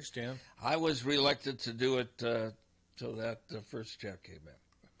 I understand. I was reluctant to do it till that first check came in.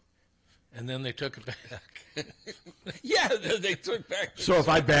 And then they took it back. Yeah, they took back. So if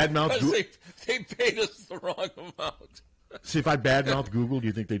I badmouth Google, they paid us the wrong amount. See, if I badmouth Google, do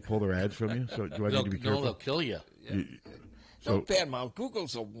you think they'd pull their ads from you? So do I need to be careful? No, they'll kill you. No badmouth.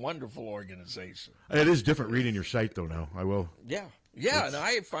 Google's a wonderful organization. It is different reading your site, though, now. I will. Yeah, and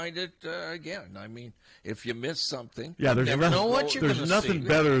I find it, again, I mean, if you miss something. Yeah, there's never know what you're there's gonna nothing see.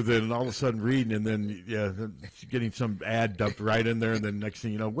 better than all of a sudden reading and then, getting some ad dumped right in there, and then next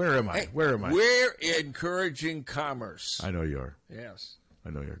thing you know, where am I? Where am I? We're encouraging commerce. I know you are. Yes. I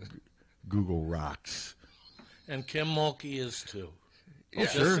know you are. Google rocks. And Kim Mulkey is too. Oh,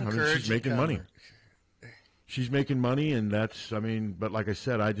 sure. I mean, she's making money. She's making money, and but like I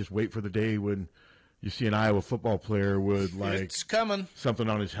said, I just wait for the day when you see an Iowa football player with it's coming. something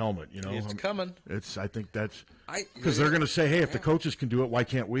on his helmet. It's coming. I think that's because they're going to say, hey, if the coaches can do it, why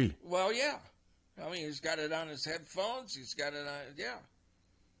can't we? Well, yeah. I mean, he's got it on his headphones. He's got it on,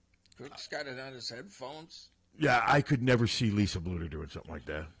 Cook's got it on his headphones. Yeah, I could never see Lisa Bluter doing something like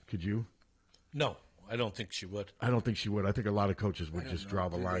that. Could you? No, I don't think she would. I don't think she would. I think a lot of coaches would just draw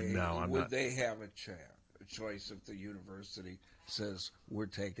the line now. Would they have a choice if the university says we're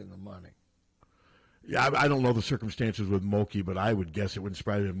taking the money? Yeah, I don't know the circumstances with Mulkey, but I would guess it wouldn't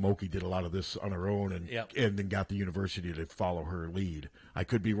surprise me if Mulkey did a lot of this on her own and then got the university to follow her lead. I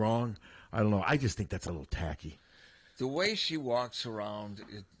could be wrong. I don't know. I just think that's a little tacky. The way she walks around,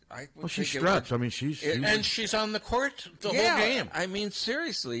 she struts. She's on the court the whole game. I mean,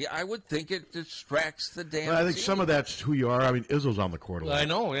 seriously, I would think it distracts the damn I think team. some of that's who you are. I mean, Izzo's on the court a lot. I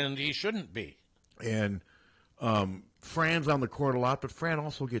know, and he shouldn't be. And Fran's on the court a lot, but Fran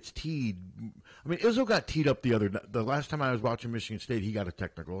also gets teed. I mean, Izzo got teed up the last time I was watching Michigan State, he got a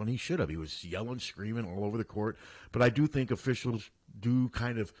technical, and he should have. He was yelling, screaming all over the court. But I do think officials do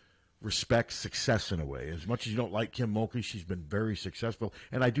kind of respect success in a way. As much as you don't like Kim Mulkey, she's been very successful,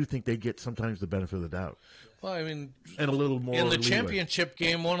 and I do think they get sometimes the benefit of the doubt. Well, I mean, and a little more in the leeway. championship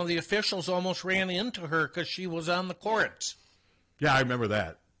game, one of the officials almost ran into her because she was on the court. Yeah, I remember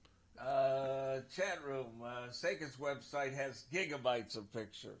that. Chat room. Seika's website has gigabytes of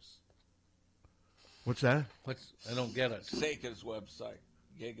pictures. What's that? I don't get it. Seika's website.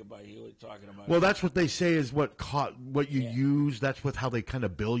 Gigabyte. You were talking about. Well, that's what they say is what you use. That's how they kind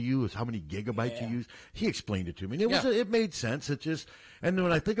of bill you is how many gigabytes you use. He explained it to me. And it made sense. It just, and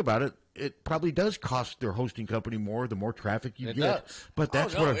when I think about it, it probably does cost their hosting company more the more traffic you get. Does. But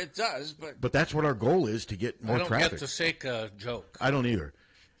that's it does. But that's what our goal is, to get more traffic. I don't get the Seika joke. I don't either.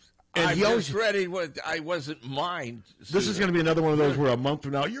 And I just read what I wasn't mine. This is going to be another one of those where a month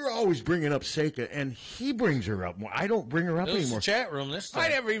from now you're always bringing up Seika, and he brings her up more. I don't bring her up It was anymore. the chat room this time. I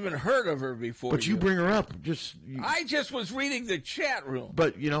never even heard of her before. But you bring her up. I just was reading the chat room.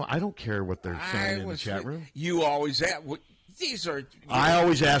 But I don't care what they're saying in the chat room. You always ask. These are. I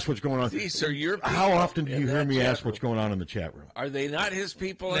always ask what's going on. These are your people. How often do you hear me ask what's going on in the chat room? Are they not his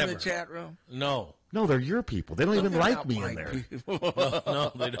people in the chat room? No. No, they're your people. They don't even like me in there.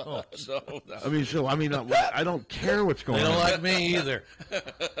 No, they don't. I don't care what's going on. They don't like me either.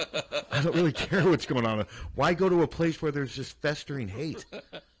 I don't really care what's going on. Why go to a place where there's just festering hate?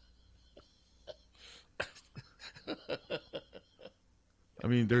 I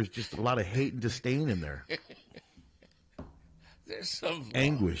mean, there's just a lot of hate and disdain in there. There's some love.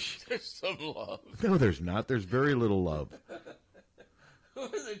 Anguish. There's some love. No, there's not. There's very little love. Who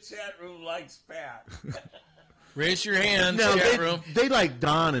in the chat room likes Pat? Raise your hand, No, chat room. They like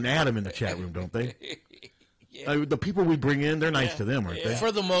Don and Adam in the chat room, don't they? The people we bring in, they're nice to them, aren't they?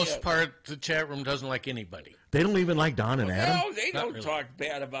 For the most part, the chat room doesn't like anybody. They don't even like Don and Adam? No, they don't talk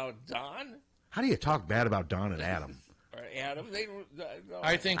bad about Don. How do you talk bad about Don and Adam? Or Adam, they don't.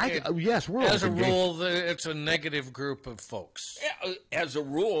 I think, yes, we're as a open game. rule, it's a negative group of folks. Yeah, as a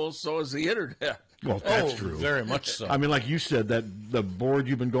rule, so is the internet. Well, that's true. Very much so. I mean, like you said, that the board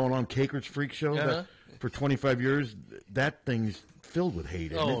you've been going on, Cakerid's Freak Show, for 25 years, that thing's filled with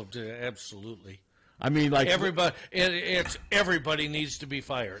hate, isn't it? Absolutely. I mean, like everybody needs to be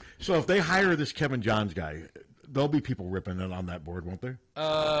fired. So if they hire this Kevin Johns guy, there'll be people ripping it on that board, won't there?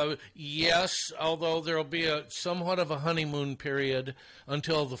 Yes, although there'll be somewhat of a honeymoon period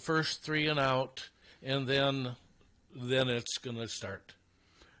until the first 3 and out, and then it's going to start.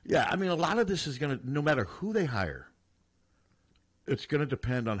 Yeah, I mean, a lot of this is going to, no matter who they hire, it's going to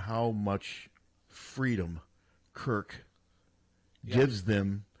depend on how much freedom Kirk gives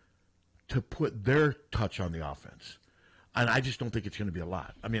them to put their touch on the offense. And I just don't think it's going to be a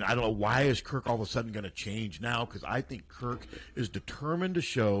lot. I mean, I don't know, why is Kirk all of a sudden going to change now? Because I think Kirk is determined to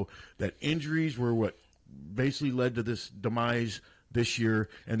show that injuries were what basically led to this demise this year,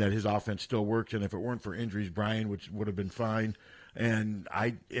 and that his offense still works. And if it weren't for injuries, Brian would have been fine. And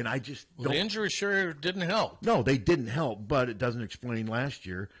I just don't. The injuries sure didn't help. No, they didn't help, but it doesn't explain last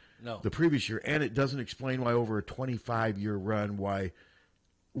year, the previous year, and it doesn't explain why over a 25-year run, why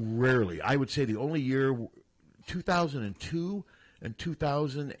rarely. I would say the only year, 2002 and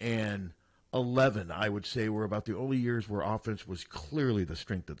 2011, I would say were about the only years where offense was clearly the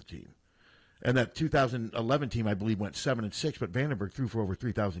strength of the team. And that 2011 team, I believe, went 7-6, but Vandenberg threw for over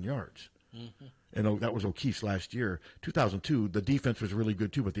 3,000 yards. Mm-hmm. And that was O'Keefe's last year. 2002, the defense was really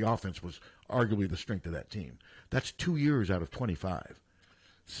good too, but the offense was arguably the strength of that team. That's 2 years out of 25.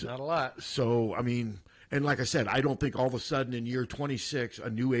 Not a lot. So, I mean, and like I said, I don't think all of a sudden in year 26,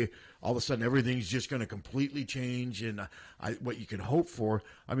 all of a sudden everything's just going to completely change. And what you can hope for,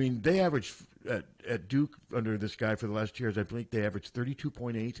 I mean, they averaged at Duke under this guy for the last 2 years, I think they averaged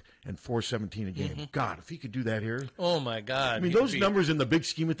 32.8 and 417 a game. Mm-hmm. God, if he could do that here. Oh, my God. I mean, those numbers in the big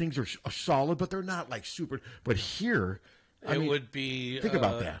scheme of things are solid, but they're not like super. But here, I mean, would be think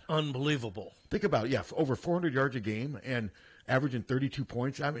about that. Unbelievable. Think about it. Yeah, over 400 yards a game and averaging 32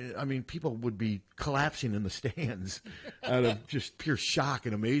 points. I mean, people would be collapsing in the stands out of just pure shock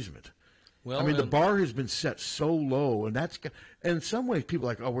and amazement. Well, I mean, the bar has been set so low, and and in some ways, people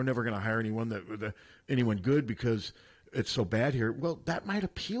are like, oh, we're never going to hire anyone good because it's so bad here. Well, that might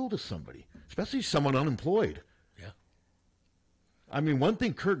appeal to somebody, especially someone unemployed. Yeah. I mean, one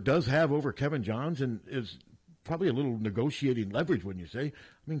thing Kirk does have over Kevin Johns and is probably a little negotiating leverage, wouldn't you say?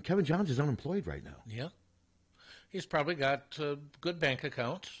 I mean, Kevin Johns is unemployed right now. Yeah. He's probably got good bank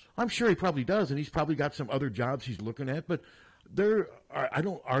accounts. I'm sure he probably does, and he's probably got some other jobs he's looking at. But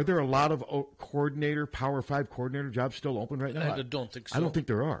are there a lot of Power 5 coordinator jobs still open right now? I don't think so. I don't think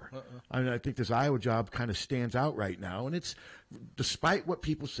there are. I mean, I think this Iowa job kind of stands out right now, and it's despite what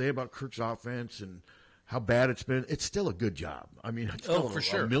people say about Kirk's offense and how bad it's been, it's still a good job. I mean, it's still for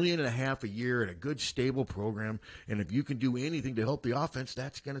sure. $1.5 million a year and a good, stable program. And if you can do anything to help the offense,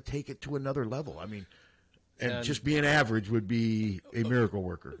 that's going to take it to another level. I mean. And just being average would be a miracle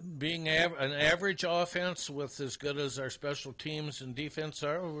worker. Being an average offense with as good as our special teams and defense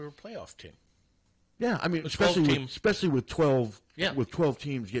are, we're a playoff team. Yeah, I mean, especially with 12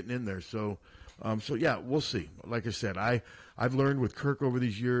 teams getting in there. So yeah, we'll see. Like I said, I've learned with Kirk over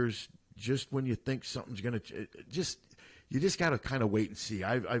these years, just when you think something's going to you just got to kind of wait and see.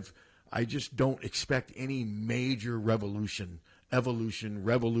 I just don't expect any major evolution,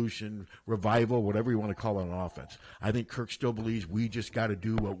 revolution, revival, whatever you want to call it on offense. I think Kirk still believes we just got to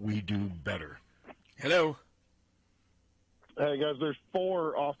do what we do better. Hello. Hey, guys, there's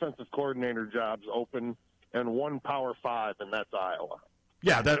 4 offensive coordinator jobs open and 1 Power 5, and that's Iowa.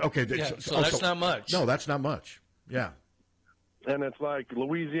 Yeah, so that's not much. No, that's not much. Yeah. And it's like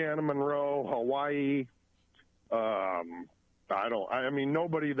Louisiana, Monroe, Hawaii, I mean,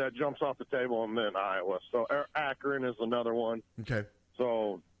 nobody that jumps off the table, and then Iowa. So Akron is another one. Okay.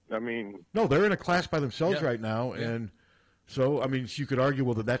 So, I mean. No, they're in a class by themselves right now. Yeah. And so, I mean, you could argue,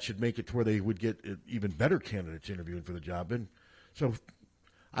 well, that should make it to where they would get even better candidates interviewing for the job. And so,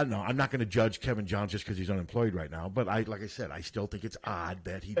 I don't know. I'm not going to judge Kevin Johns just because he's unemployed right now. But like I said, I still think it's odd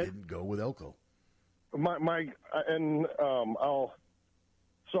that he didn't go with Elko. I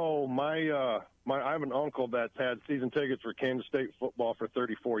have an uncle that's had season tickets for Kansas State football for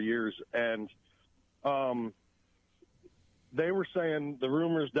 34 years, and they were saying the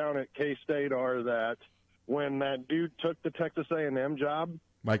rumors down at K-State are that when that dude took the Texas A&M job,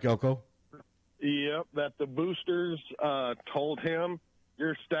 Mike Elko, yep, that the boosters told him,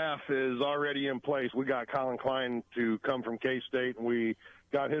 your staff is already in place. We got Colin Klein to come from K-State, and we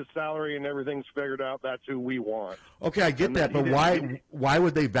got his salary and everything's figured out. That's who we want. Okay, I get that, but why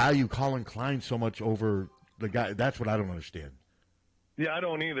would they value Colin Klein so much over the guy? That's what I don't understand. Yeah, I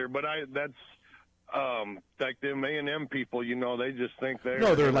don't either, but that's like them A&M people, you know, they just think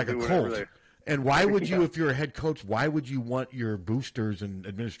they're like a cult. And why would you, if you're a head coach, why would you want your boosters and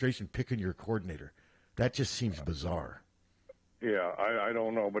administration picking your coordinator? That just seems bizarre. Yeah, I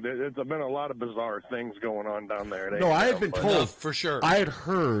don't know, but it's been a lot of bizarre things going on down there. No, I had been told for sure. I had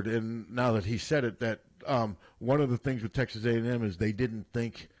heard, and now that he said it, that one of the things with Texas A&M is they didn't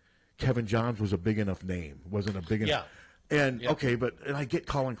think Kevin Johns was a big enough name, wasn't a big enough. And okay, and I get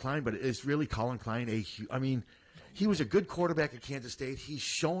Colin Klein, but is really Colin Klein I mean, he was a good quarterback at Kansas State. He's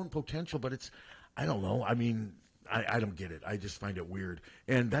shown potential, but I don't know. I mean, I don't get it. I just find it weird.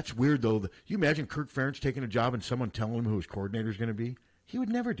 And that's weird, though. You imagine Kirk Ferentz taking a job and someone telling him who his coordinator is going to be? He would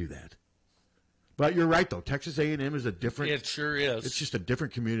never do that. But you're right, though. Texas A&M is a different. It sure is. It's just a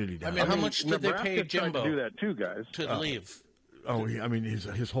different community down how much did they pay Jimbo to do that too, guys? To leave? Oh, I mean,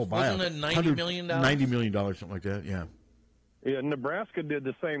 his whole buyout. Wasn't it $90 million? $90 million, something like that, yeah. Yeah, Nebraska did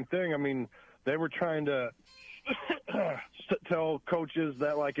the same thing. I mean, they were trying to tell coaches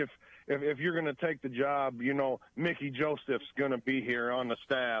that, like, if you're going to take the job, Mickey Joseph's going to be here on the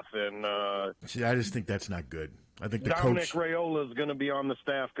staff. And see, I just think that's not good. I think the Dominic coach Raiola is going to be on the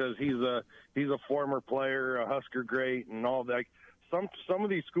staff because he's a former player, a Husker great, and all that. Some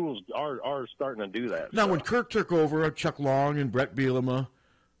of these schools are starting to do that. Now, when Kirk took over, Chuck Long and Brett Bielema,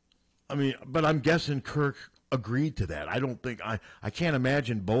 I mean, but I'm guessing Kirk agreed to that. I don't think I can't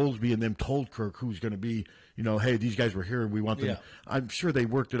imagine Bowlesby and them told Kirk who's going to be. Hey, these guys were here and we want them. Yeah. I'm sure they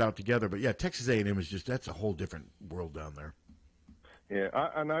worked it out together. But yeah, Texas A&M is that's a whole different world down there. Yeah,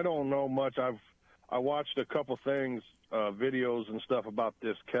 I don't know much. I watched a couple things, videos and stuff about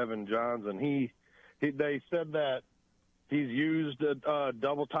this Kevin Johns, and they said that he's used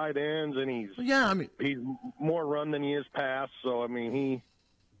double tight ends, and he's more run than he is pass. So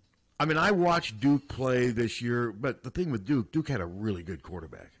I watched Duke play this year, but the thing with Duke had a really good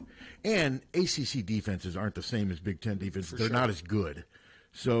quarterback. And ACC defenses aren't the same as Big Ten defenses. They're not as good.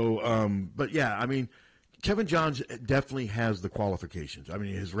 So, but yeah, Kevin Johns definitely has the qualifications.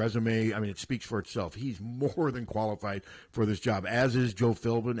 His resume, it speaks for itself. He's more than qualified for this job, as is Joe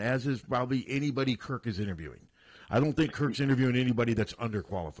Philbin, as is probably anybody Kirk is interviewing. I don't think Kirk's interviewing anybody that's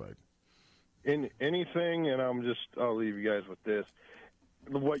underqualified. In anything, and I'll leave you guys with this.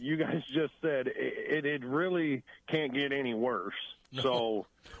 What you guys just said, it really can't get any worse. So,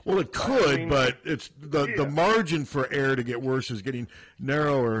 well, it could, but it's the margin for error to get worse is getting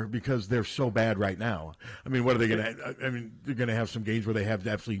narrower because they're so bad right now. What are they going to? They're going to have some games where they have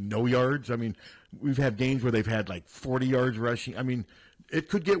absolutely no yards. We've had games where they've had like 40 yards rushing. It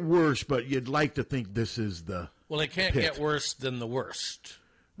could get worse, but you'd like to think this is the. Well, it can't get worse than the worst.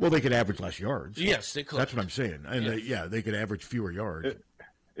 Well, they could average less yards. Yes, they could. That's what I'm saying. And they could average fewer yards.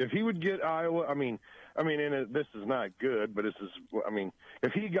 If he would get Iowa, and this is not good, but if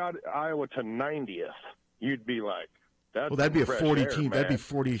he got Iowa to 90th, you'd be like, that'd be a 40 team. Man. That'd be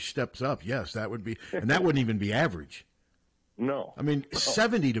 40 steps up. Yes, that would be, and that wouldn't even be average. No.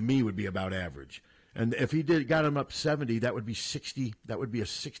 70 to me would be about average. And if he got him up 70, that would be 60. That would be a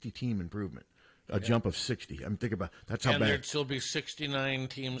 60 team improvement. A jump of 60. Think about that's how bad. And there'd still be 69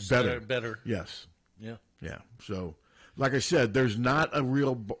 teams that are better. Yes. Yeah. Yeah. So, like I said, there's not a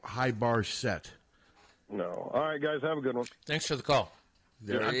real high bar set. No. All right, guys, have a good one. Thanks for the call.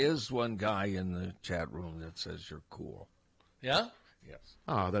 There is one guy in the chat room that says you're cool. Yeah? Yes.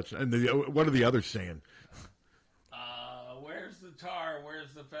 Oh, what are the others saying? Where's the tar?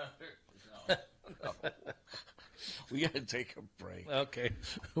 Where's the feather? No. We got to take a break. Okay.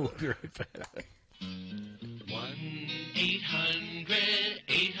 We'll be right back.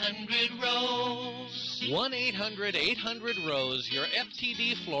 1-800-800-ROSE. 1-800-800-ROSE. Your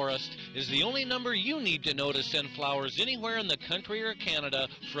FTD florist is the only number you need to know to send flowers anywhere in the country or Canada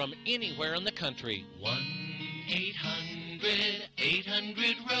from anywhere in the country.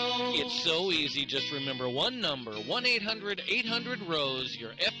 1-800-800-ROSE. It's so easy. Just remember one number. 1-800-800-ROSE.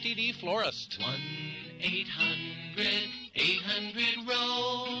 Your FTD florist.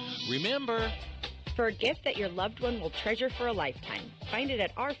 1-800-800-ROSE. Remember, for a gift that your loved one will treasure for a lifetime, find it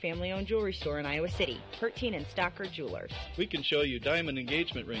at our family-owned jewelry store in Iowa City, Hertine and Stocker Jewelers. We can show you diamond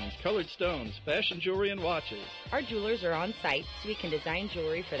engagement rings, colored stones, fashion jewelry, and watches. Our jewelers are on site, so we can design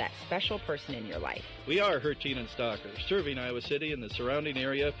jewelry for that special person in your life. We are Hertine and Stocker, serving Iowa City and the surrounding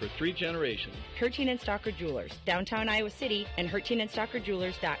area for 3 generations. Hertine and Stocker Jewelers, downtown Iowa City, and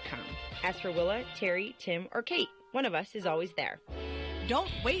HertineandStockerJewelers.com. Ask for Willa, Terry, Tim, or Kate. One of us is always there.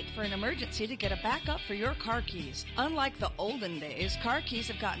 Don't wait for an emergency to get a backup for your car keys. Unlike the olden days, car keys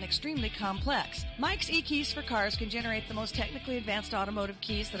have gotten extremely complex. Mike's eKeys for Cars can generate the most technically advanced automotive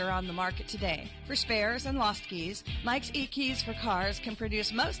keys that are on the market today. For spares and lost keys, Mike's eKeys for Cars can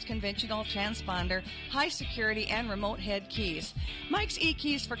produce most conventional transponder, high security, and remote head keys. Mike's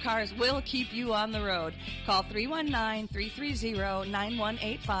eKeys for Cars will keep you on the road. Call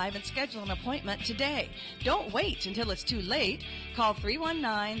 319-330-9185 and schedule an appointment today. Don't wait until it's too late. Call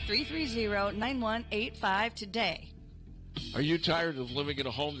 319-330-9185 today. Are you tired of living in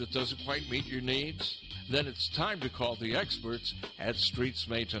a home that doesn't quite meet your needs? Then it's time to call the experts at Streets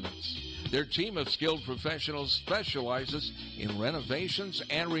Maintenance. Their team of skilled professionals specializes in renovations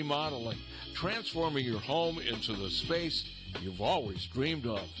and remodeling, transforming your home into the space you've always dreamed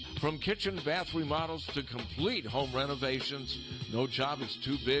of. From kitchen and bath remodels to complete home renovations, no job is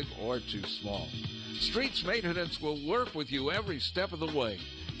too big or too small. Streets Maintenance will work with you every step of the way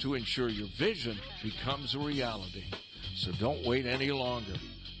to ensure your vision becomes a reality. So don't wait any longer.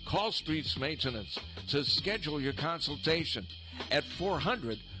 Call Streets Maintenance to schedule your consultation at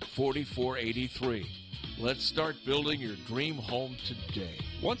 400-4483. Let's start building your dream home today.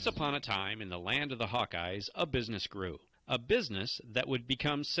 Once upon a time in the land of the Hawkeyes, a business grew. A business that would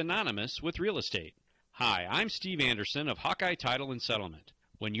become synonymous with real estate. Hi, I'm Steve Anderson of Hawkeye Title and Settlement.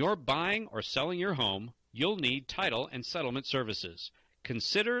 When you're buying or selling your home, you'll need title and settlement services.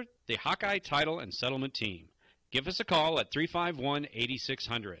 Consider the Hawkeye Title and Settlement team. Give us a call at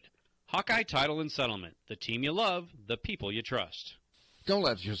 351-8600. Hawkeye Title and Settlement, the team you love, the people you trust. Don't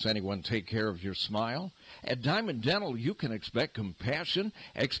let just anyone take care of your smile. At Diamond Dental, you can expect compassion,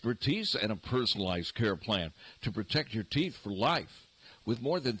 expertise, and a personalized care plan to protect your teeth for life. With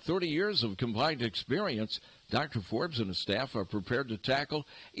more than 30 years of combined experience, Dr. Forbes and his staff are prepared to tackle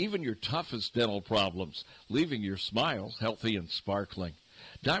even your toughest dental problems, leaving your smile healthy and sparkling.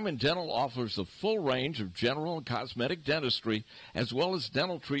 Diamond Dental offers a full range of general and cosmetic dentistry, as well as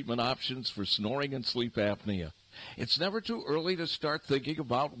dental treatment options for snoring and sleep apnea. It's never too early to start thinking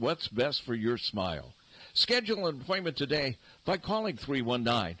about what's best for your smile. Schedule an appointment today by calling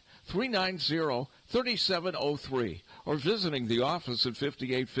 319-390-3703 or visiting the office at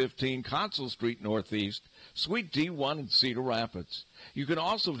 5815 Consul Street Northeast, Suite D1 in Cedar Rapids. You can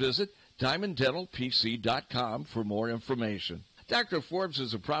also visit DiamondDentalPC.com for more information. Dr. Forbes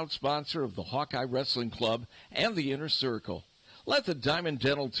is a proud sponsor of the Hawkeye Wrestling Club and the Inner Circle. Let the Diamond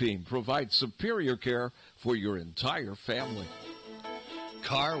Dental team provide superior care for your entire family.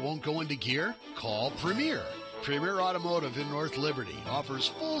 Car won't go into gear? Call Premier. Premier Automotive in North Liberty offers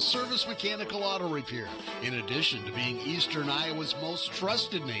full-service mechanical auto repair, in addition to being Eastern Iowa's most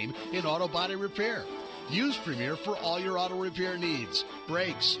trusted name in auto body repair. Use Premier for all your auto repair needs: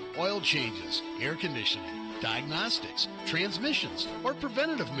 brakes, oil changes, air conditioning, diagnostics, transmissions, or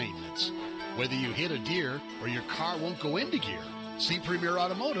preventative maintenance. Whether you hit a deer or your car won't go into gear, see Premier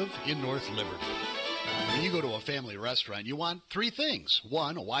Automotive in North Liberty. When you go to a family restaurant, you want three things.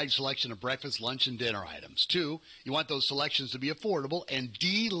 One, a wide selection of breakfast, lunch, and dinner items. Two, you want those selections to be affordable and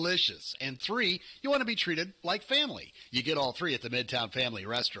delicious. And three, you want to be treated like family. You get all three at the Midtown Family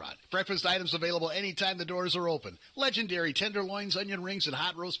Restaurant. Breakfast items available anytime the doors are open. Legendary tenderloins, onion rings, and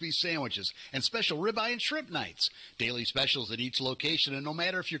hot roast beef sandwiches. And special ribeye and shrimp nights. Daily specials at each location. And no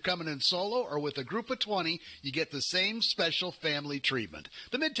matter if you're coming in solo or with a group of 20, you get the same special family treatment.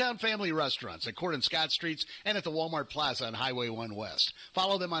 The Midtown Family Restaurants at Court and Scott Streets and at the Walmart Plaza on Highway 1 West.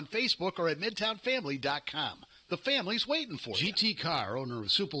 Follow them on Facebook or at MidtownFamily.com. The family's waiting for you. GT Carr, owner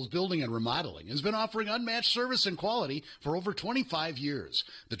of Supple's Building and Remodeling, has been offering unmatched service and quality for over 25 years.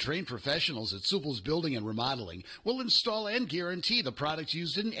 The trained professionals at Supple's Building and Remodeling will install and guarantee the products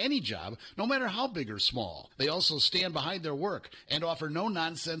used in any job, no matter how big or small. They also stand behind their work and offer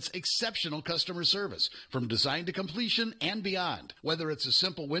no-nonsense, exceptional customer service from design to completion and beyond. Whether it's a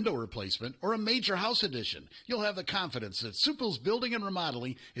simple window replacement or a major house addition, you'll have the confidence that Supple's Building and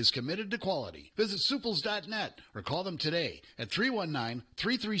Remodeling is committed to quality. Visit Supples.net or call them today at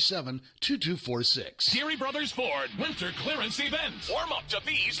 319-337-2246. Deary Brothers Ford Winter Clearance Event. Warm up to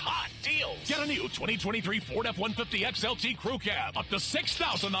these hot deals. Get a new 2023 Ford F-150 XLT Crew Cab up to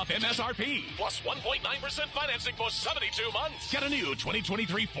 $6,000 off MSRP. Plus 1.9% financing for 72 months. Get a new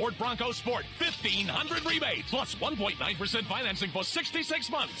 2023 Ford Bronco Sport $1,500 rebate. Plus 1.9% financing for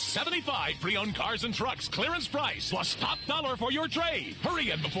 66 months. 75 pre-owned cars and trucks clearance price. Plus top dollar for your trade. Hurry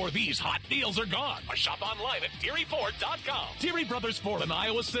in before these hot deals are gone. Or shop online at at DearyFord.com. Deary Brothers Ford in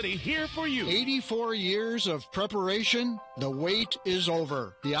Iowa City, here for you. 84 years of preparation. The wait is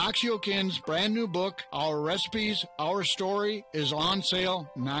over. The Oxyokin's brand new book, Our Recipes, Our Story, is on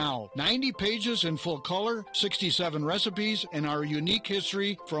sale now. 90 pages in full color, 67 recipes, and our unique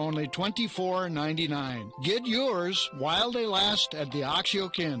history for only $24.99. Get yours while they last at the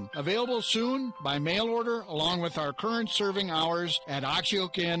Oxyokin. Available soon by mail order along with our current serving hours at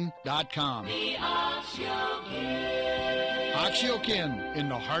oxyokin.com. The Oxyokin. Oxyokin in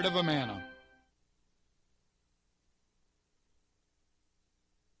the heart of Amana.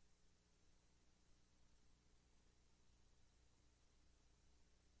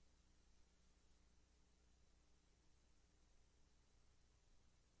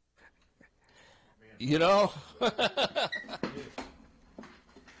 You know,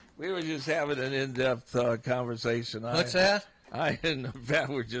 we were just having an in-depth conversation. What's that? I and Pat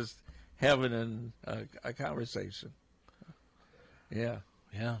were just having a conversation. Yeah.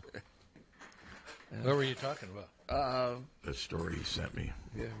 Yeah. What were you talking about? The story he sent me.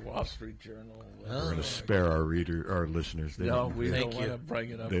 Yeah, Wall Street Journal. We're going to spare our listeners. We don't want to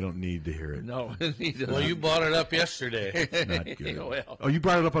bring it up. They don't need to hear it. No. Well, you brought it up yesterday. Not good. Well, oh, you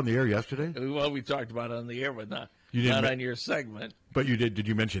brought it up on the air yesterday? Well, we talked about it on the air, but not on your segment. But you did. Did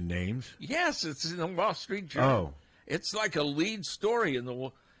you mention names? Yes, it's in the Wall Street Journal. Oh. It's like a lead story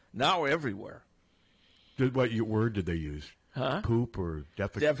now everywhere. What word did they use? Huh? Poop or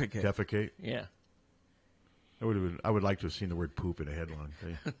defecate? Defecate. Yeah. I would like to have seen the word poop in a headline.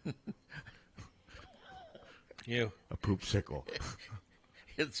 You. A poop sickle.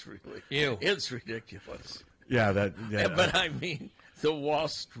 It's really. You. It's ridiculous. Yeah, but I mean, the Wall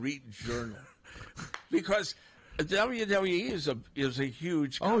Street Journal, because WWE is a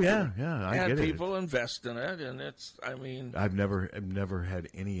huge company. Oh yeah, I get it. And people invest in it, and it's. I mean, I've never had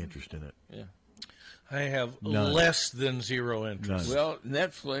any interest in it. Yeah. I have None. less than zero interest. None. Well,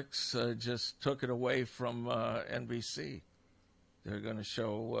 Netflix just took it away from NBC. They're going to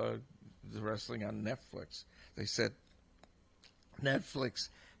show the wrestling on Netflix. They said Netflix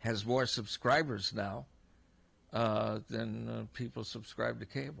has more subscribers now than people subscribe to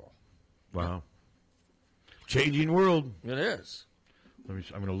cable. Wow. Changing world. It is. I'm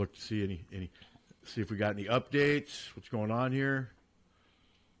going to look to see see if we got any updates. What's going on here?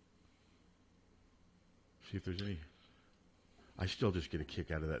 See if there's any. I still just get a kick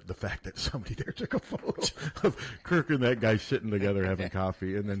out of that. The fact that somebody there took a photo of Kirk and that guy sitting together having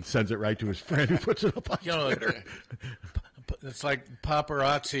coffee and then sends it right to his friend who puts it up on Twitter. It's like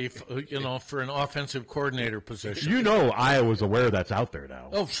paparazzi, for an offensive coordinator position. Iowa's aware that's out there now.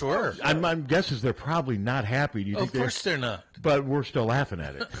 Oh, sure. My guess is they're probably not happy. Do you think of course they're not. But we're still laughing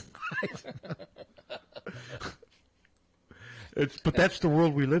at it. But that's the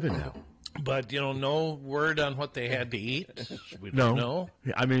world we live in now. But, no word on what they had to eat? We don't know.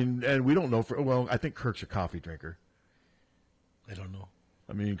 I mean, and we don't know. I think Kirk's a coffee drinker. I don't know.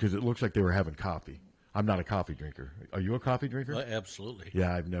 I mean, because it looks like they were having coffee. I'm not a coffee drinker. Are you a coffee drinker? Absolutely.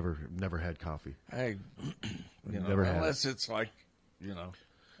 Yeah, I've never had coffee. Never had unless it's like,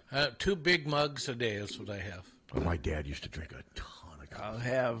 2 big mugs a day is what I have. Oh, my dad used to drink a ton of coffee. I'll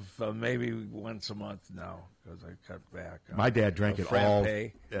have maybe once a month now because I cut back. My dad drank it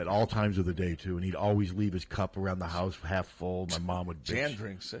at all times of the day, too, and he'd always leave his cup around the house half full. My mom would bitch. Jan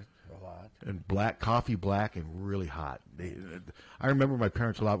drinks it a lot. And coffee black and really hot. I remember my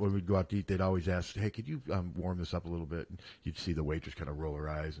parents a lot when we'd go out to eat, they'd always ask, hey, could you warm this up a little bit? And you'd see the waitress kind of roll her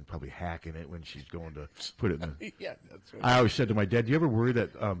eyes and probably hacking it when she's going to put it in the... Yeah, that's right. I always said to my dad, do you ever worry that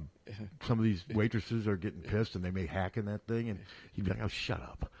some of these waitresses are getting pissed and they may hack in that thing? And he'd be like, oh, shut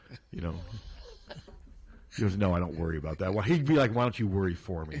up. He goes, no, I don't worry about that. Well, he'd be like, why don't you worry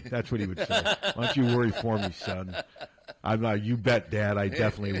for me? That's what he would say. Why don't you worry for me, son? I'm not. You bet, Dad. I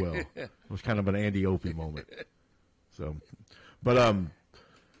definitely will. It was kind of an Andy Opie moment. So, but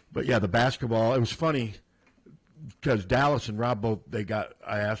yeah, the basketball. It was funny because Dallas and Rob both. They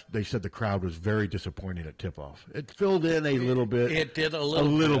said the crowd was very disappointing at tip-off. It filled in a little bit. It did a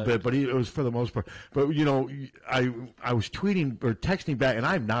little bit, but it was for the most part. But I was tweeting or texting back, and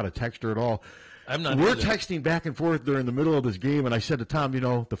I'm not a texter at all. I'm not. We're texting back and forth during the middle of this game, and I said to Tom,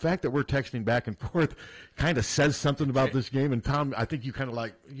 the fact that we're texting back and forth kind of says something about this game. And Tom, I think you kind of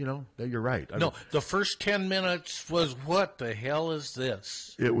like, you're right. The first 10 minutes was, what the hell is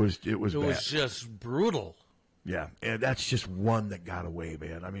this? It was just brutal. Yeah, and that's just one that got away,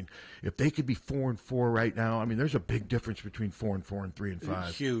 man. I mean, if they could be 4-4 right now, I mean, there's a big difference between 4-4 and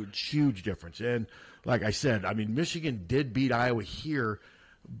 3-5. Huge difference. And like I said, I mean, Michigan did beat Iowa here,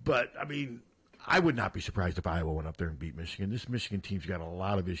 but I mean, I would not be surprised if Iowa went up there and beat Michigan. This Michigan team's got a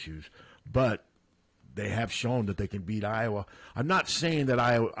lot of issues, but they have shown that they can beat Iowa. I'm not saying that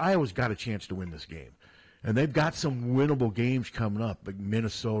Iowa's got a chance to win this game. And they've got some winnable games coming up, like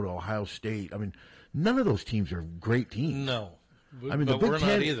Minnesota, Ohio State. I mean, none of those teams are great teams. No. I mean, but the Big we're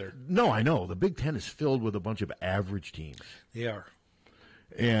Ten, not either. No, I know. The Big Ten is filled with a bunch of average teams. They are.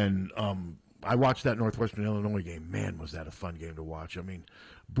 And I watched that Northwestern Illinois game. Man, was that a fun game to watch. I mean,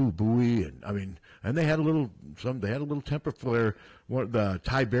 boo-booey, and they had a little temper flare. The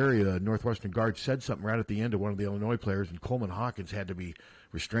Ty Berry, the Northwestern guard, said something right at the end of one of the Illinois players, and Coleman Hawkins had to be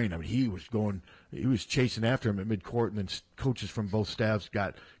restrained. I mean, he was chasing after him at midcourt, and then coaches from both staffs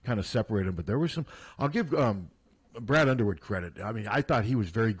got kind of separated. But there was some. I'll give Brad Underwood credit. I mean, I thought he was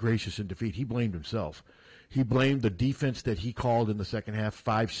very gracious in defeat. He blamed himself. He blamed the defense that he called in the second half,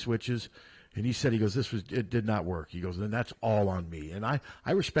 5 switches. And he said, it did not work. He goes, then that's all on me. And I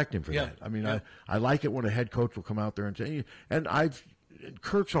respect him for that. I mean, I like it when a head coach will come out there and say, and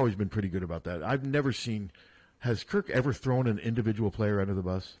Kirk's always been pretty good about that. I've never seen, has Kirk ever thrown an individual player under the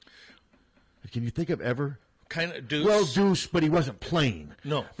bus? Can you think of ever? Kind of Deuce. Well, Deuce, but he wasn't playing.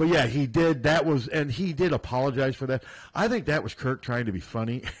 No. But yeah, he did. And he did apologize for that. I think that was Kirk trying to be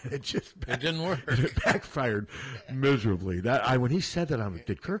funny. It didn't work. It backfired miserably. When he said that, I'm like,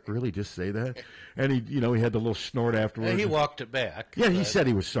 did Kirk really just say that? And he had the little snort afterwards. He walked it back. Yeah, he said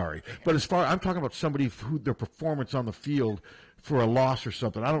he was sorry. But I'm talking about somebody who their performance on the field for a loss or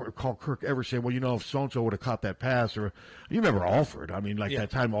something. I don't recall Kirk ever saying, well, if so-and-so would have caught that pass. Or you remember Alford. I mean, that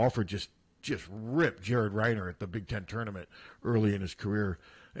time Alford just ripped Jared Reiner at the Big Ten tournament early in his career.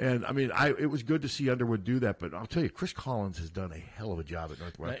 And, I mean, it was good to see Underwood do that. But I'll tell you, Chris Collins has done a hell of a job at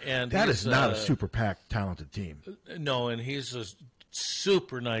Northwestern. And that is not a super packed, talented team. No, and he's a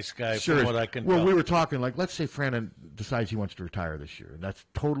super nice guy Sure. from what I can Well, tell. we were talking, let's say Frannon decides he wants to retire this year. And that's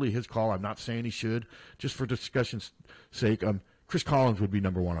totally his call. I'm not saying he should. Just for discussion's sake, Chris Collins would be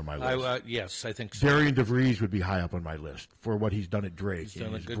number 1 on my list. Yes, I think so. Darian DeVries would be high up on my list for what he's done at Drake. He's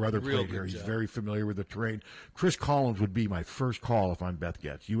done his a brother real played good here. He's job. very familiar with the terrain. Chris Collins would be my first call if I'm Beth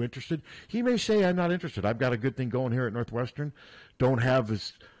Getz. You interested? He may say, I'm not interested. I've got a good thing going here at Northwestern. Don't have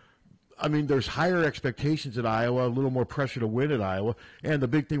this. I mean, there's higher expectations at Iowa, a little more pressure to win at Iowa. And the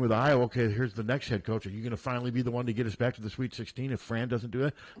big thing with Iowa, okay, here's the next head coach. Are you going to finally be the one to get us back to the Sweet 16 if Fran doesn't do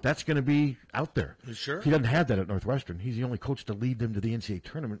that? That's going to be out there. Sure. He doesn't have that at Northwestern. He's the only coach to lead them to the NCAA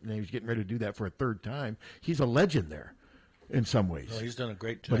tournament, and he's getting ready to do that for a 3rd time. He's a legend there in some ways. Well, he's done a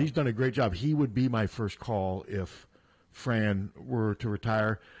great job. But he's done a great job. He would be my first call if Fran were to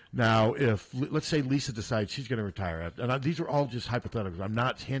retire. Now, if, let's say Lisa decides she's going to retire, and these are all just hypotheticals. I'm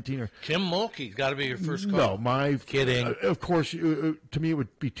not hinting. Kim Mulkey's got to be your first call. No, my kidding. Of course, to me, it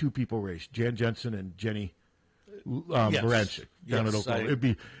would be 2 people raced: Jan Jensen and Jenny Baranczyk down at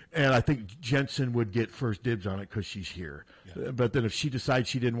Oklahoma. And I think Jensen would get first dibs on it because she's here. Yeah. But then if she decides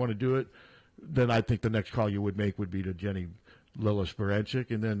she didn't want to do it, then I think the next call you would make would be to Jenny Lillis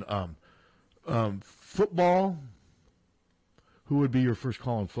Baranczyk. And then football. Who would be your first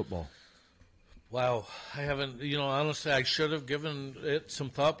call in football? Wow, I haven't. Honestly, I should have given it some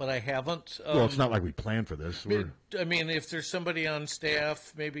thought, but I haven't. Well, it's not like we planned for this. I mean, if there's somebody on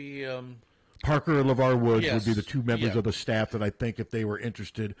staff, maybe Parker and LeVar Woods yes. would be the 2 members of the staff that I think, if they were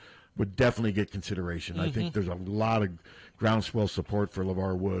interested, would definitely get consideration. I think there's a lot of groundswell support for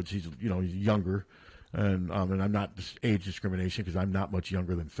LeVar Woods. He's younger, and I'm not age discrimination because I'm not much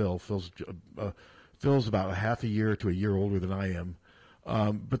younger than Phil. Phil's about a half a year to a year older than I am.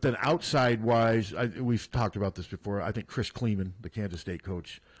 But then outside-wise, we've talked about this before. I think Chris Kleeman, the Kansas State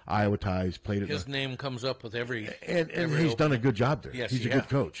coach, Iowa ties, played at his name comes up with every and he's done a good job there. Yes, he's a good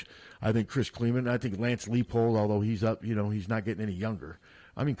coach. I think Chris Kleeman. I think Lance Leipold, although he's up, he's not getting any younger.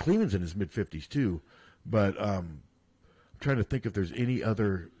 I mean, Kleeman's in his mid-50s too. But I'm trying to think if there's any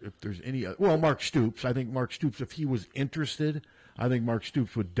other. Well, Mark Stoops. I think Mark Stoops, if he was interested, I think Mark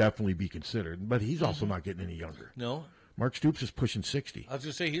Stoops would definitely be considered. But he's also not getting any younger. No. Mark Stoops is pushing 60. I was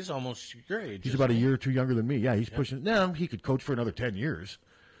going to say, he's almost your age. He's about a year or 2 younger than me. Yeah, he's pushing. Now, he could coach for another 10 years.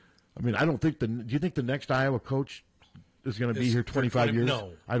 I mean, I don't think do you think the next Iowa coach is going to be here 25 years?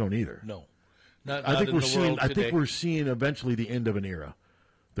 No. I don't either. No. I think we're seeing eventually the end of an era.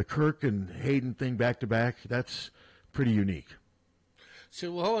 The Kirk and Hayden thing back to back, that's pretty unique.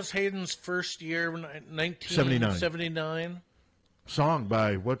 So what was Hayden's first year? 1979. Song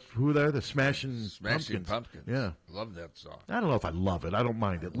by who there? The Smashing Pumpkins. Yeah, love that song. I don't know if I love it. I don't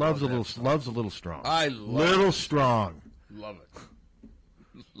mind it. Love's a little strong. I love it. Strong. Love it.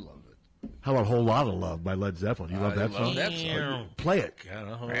 Love it. How about Whole Lot of Love by Led Zeppelin? You love that song? That song. Play it.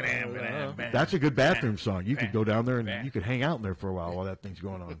 That's a good bathroom song. You could go down there and you could hang out in there for a while that thing's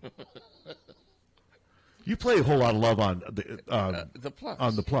going on. You play a Whole Lot of Love on the Plus.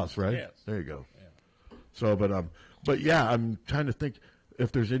 On the Plus, right? Yes. There you go. So, but yeah, I'm trying to think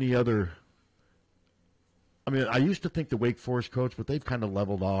if there's any other. I mean, I used to think the Wake Forest coach, but they've kind of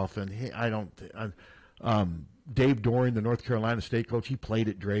leveled off, and I don't. Dave Doring, the North Carolina State coach, he played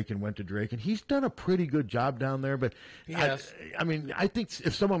at Drake and went to Drake, and he's done a pretty good job down there. But Yes. I mean, I think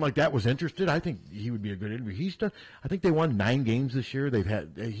if someone like that was interested, I think he would be a good interview. He's done. I think they won 9 games this year.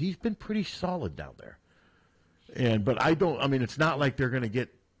 He's been pretty solid down there. But I don't. I mean, it's not like they're going to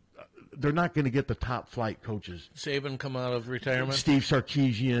get. They're not going to get the top flight coaches. Saban come out of retirement. Steve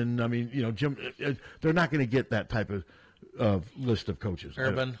Sarkisian. I mean, Jim. They're not going to get that type of list of coaches.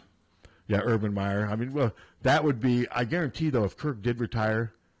 Urban. Yeah, Urban Meyer. I mean, well, that would be. I guarantee, though, if Kirk did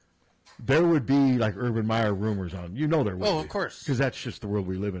retire, there would be like Urban Meyer rumors on. There would. Oh, of course. Because that's just the world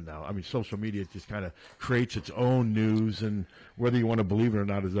we live in now. I mean, social media just kind of creates its own news, and whether you want to believe it or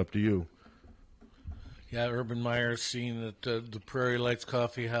not is up to you. Yeah, Urban Meyer's seen at the Prairie Lights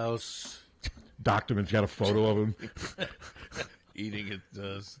Coffee House. Doctorman's got a photo of him. Eating it,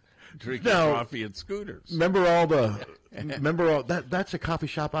 drinking coffee and scooters. Remember all that's a coffee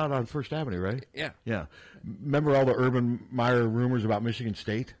shop out on First Avenue, right? Yeah. Yeah. Remember all the Urban Meyer rumors about Michigan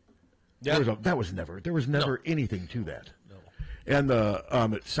State? Yeah. There was never anything to that. No. And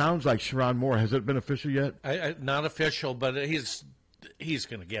it sounds like Sharon Moore. Has it been official yet? Not official, but he's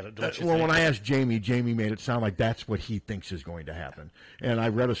going to get it, don't you Well, think? when I asked Jamie made it sound like that's what he thinks is going to happen. And I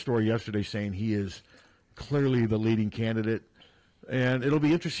read a story yesterday saying he is clearly the leading candidate. And it'll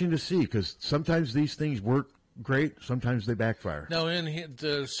be interesting to see because sometimes these things work great, sometimes they backfire. No,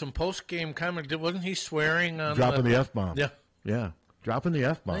 in some post-game comment, wasn't he swearing on dropping the F-bomb? Yeah. Yeah, dropping the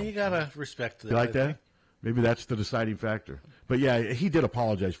F-bomb. Well, you got to respect that. You like that? Maybe that's the deciding factor. But, yeah, he did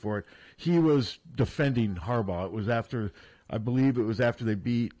apologize for it. He was defending Harbaugh. It was after, I believe it was after they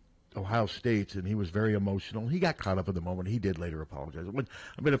beat Ohio State, and he was very emotional. He got caught up in the moment. He did later apologize. I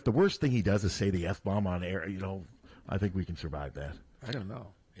mean, if the worst thing he does is say the F-bomb on air, I think we can survive that. I don't know.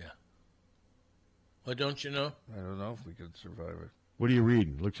 Yeah. Well, don't you know? I don't know if we could survive it. What are you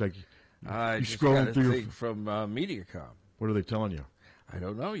reading? Looks like I you're just scrolling got a through thing from MediaCom. What are they telling you? I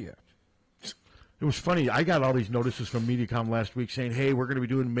don't know yet. It was funny. I got all these notices from MediaCom last week saying, hey, we're going to be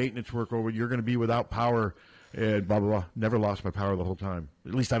doing maintenance work over. You're going to be without power and blah, blah, blah. Never lost my power the whole time.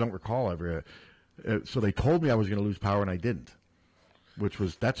 At least I don't recall ever. So they told me I was going to lose power, and I didn't.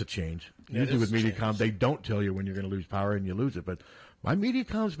 That's a change. Usually with MediaCom, they don't tell you when you're going to lose power and you lose it. But my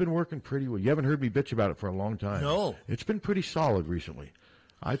MediaCom's been working pretty well. You haven't heard me bitch about it for a long time. No. It's been pretty solid recently.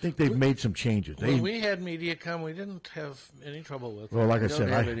 I think they've made some changes. When we had MediaCom, we didn't have any trouble with it. Well, like I said,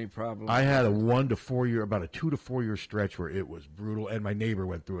 any problem I had a 1 to 4 year, about a 2 to 4 year stretch where it was brutal, and my neighbor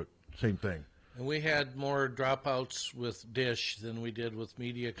went through it. Same thing. And we had more dropouts with Dish than we did with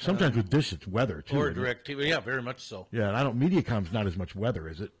MediaCom. Sometimes with Dish, it's weather, too. Or DirecTV. Yeah, very much so. Yeah, and MediaCom's not as much weather,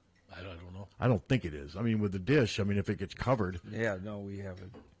 is it? I don't know. I don't think it is. I mean, with the Dish, if it gets covered. Yeah, no, we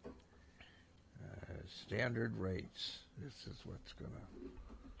haven't. Standard rates. This is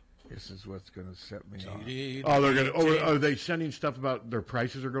what's gonna set me off. Oh, are they sending stuff about their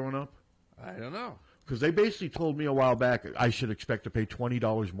prices are going up? I don't know. Because they basically told me a while back I should expect to pay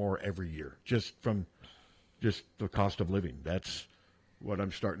 $20 more every year just from the cost of living. That's what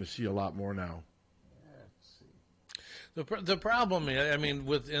I'm starting to see a lot more now. The problem,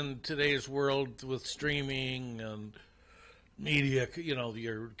 within today's world with streaming and media,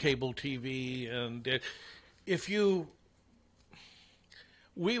 your cable TV, and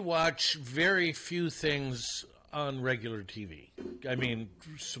we watch very few things on regular TV. I mean,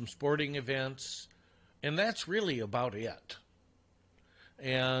 some sporting events, and that's really about it.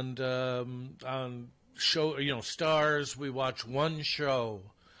 And on Stars, we watch one show.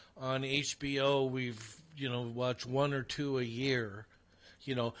 On HBO, we've watch 1 or 2 a year.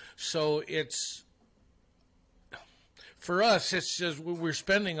 So it's for us. It's just we're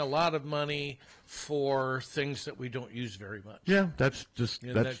spending a lot of money for things that we don't use very much. Yeah, that's the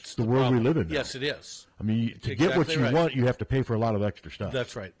world problem. we live in now. Yes, it is. I mean, to get what you want, you have to pay for a lot of extra stuff.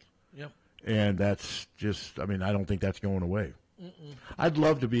 That's right. Yep. And that's just, I don't think that's going away. Mm-mm. I'd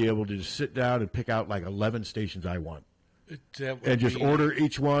love to be able to just sit down and pick out like 11 stations I want. And just order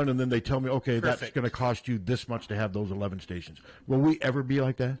each one, and then they tell me, okay, perfect. That's going to cost you this much to have those 11 stations. Will we ever be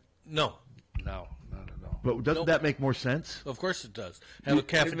like that? No. Not at all. But doesn't that make more sense? Of course it does. Have a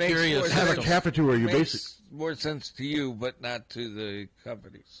cafeteria. Have a cafeteria. It makes more sense to you, but not to the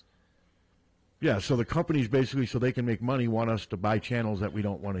companies. Yeah, so the companies basically, so they can make money, want us to buy channels that we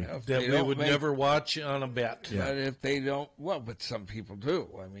don't want to. That we would never watch on a bet. Yeah. But if they don't, but some people do.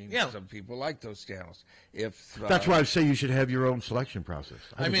 Some people like those channels. That's why I say you should have your own selection process.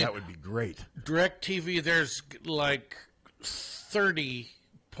 I think that would be great. DirecTV, there's like 30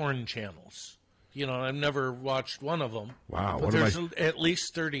 porn channels. I've never watched one of them. Wow. But there's at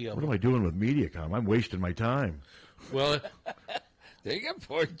least 30 of them. What am I doing with MediaCom? I'm wasting my time. Well, they got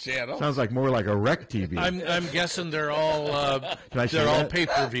four channels. Sounds like more like a rec TV. I'm guessing they're all Can I say they're all that?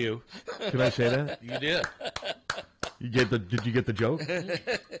 pay-per-view. Can I say that? You did. Did you get the joke?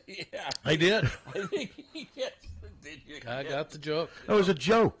 Yeah, I did. I think he gets. Did you? I got the joke. That was a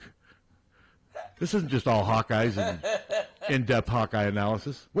joke. This isn't just all Hawkeyes and in-depth Hawkeye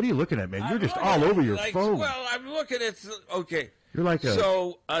analysis. What are you looking at, man? You're just all over your phone. Well, I'm looking at. Okay. You're like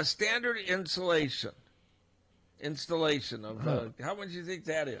a standard installation of how much do you think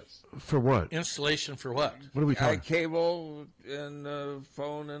that is? For what? Installation for what? What are we talking? Cable and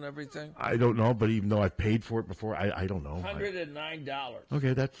phone and everything. I don't know, but even though I've paid for it before, I don't know. $109.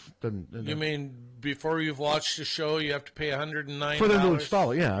 Okay, that's You mean before you've watched the show, you have to pay $109 for them to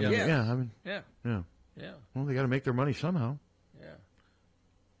install it? Yeah, Yeah. Well, they got to make their money somehow. Yeah.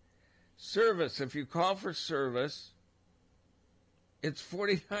 Service. If you call for service, it's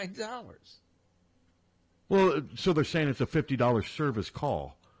 $49. Well, so they're saying it's a $50 service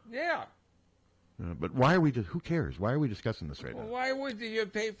call. Yeah. But why are we? Who cares? Why are we discussing this right now? Why would you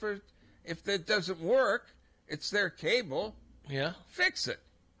pay for? If that doesn't work, it's their cable. Yeah. Fix it.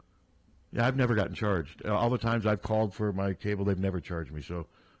 Yeah, I've never gotten charged. All the times I've called for my cable, they've never charged me. So,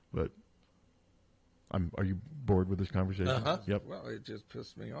 but are you bored with this conversation? Uh-huh. Yep. Well, it just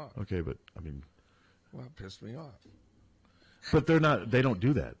pissed me off. Okay, but I mean. Well, it pissed me off. But they're not. They don't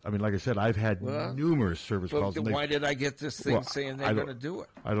do that. I mean, like I said, I've had numerous service calls. Why did I get this thing saying they're going to do it?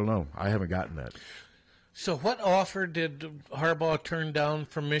 I don't know. I haven't gotten that. So, what offer did Harbaugh turn down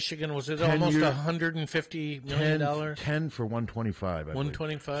from Michigan? Was it almost $150 million? 10 for $125.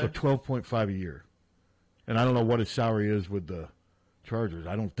 $125. So $12.5 a year. And I don't know what his salary is with the Chargers.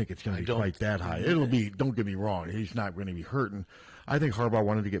 I don't think it's going to be quite that high. It'll be. Don't get me wrong. He's not going to be hurting. I think Harbaugh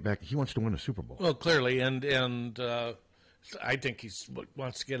wanted to get back. He wants to win a Super Bowl. Well, clearly, and I think he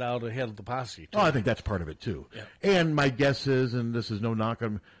wants to get out ahead of the posse, too. Oh, I think that's part of it, too. Yeah. And my guess is, and this is no knock on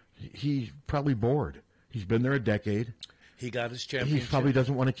him, he's probably bored. He's been there a decade. He got his championship. He probably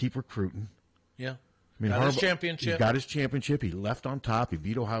doesn't want to keep recruiting. Yeah. I mean, got his championship. He got his championship. He left on top. He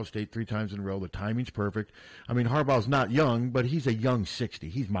beat Ohio State 3 times in a row. The timing's perfect. I mean, Harbaugh's not young, but he's a young 60.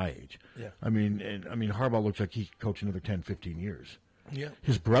 He's my age. Yeah. I mean, Harbaugh looks like he's coached another 10, 15 years. Yeah.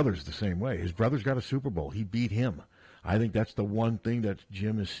 His brother's the same way. His brother's got a Super Bowl. He beat him. I think that's the one thing that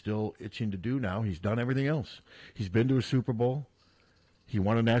Jim is still itching to do now. He's done everything else. He's been to a Super Bowl. He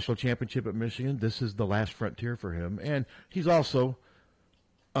won a national championship at Michigan. This is the last frontier for him. And he's also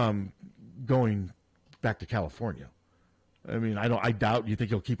going back to California. I mean, I doubt. You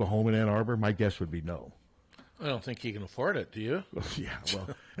think he'll keep a home in Ann Arbor? My guess would be no. I don't think he can afford it, do you? Yeah, well,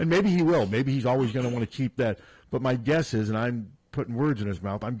 and maybe he will. Maybe he's always going to want to keep that. But my guess is, and I'm putting words in his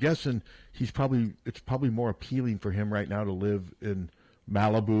mouth, I'm guessing it's probably more appealing for him right now to live in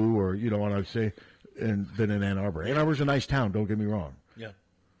Malibu or, what I'd say, than in Ann Arbor. Ann Arbor's a nice town, don't get me wrong. Yeah.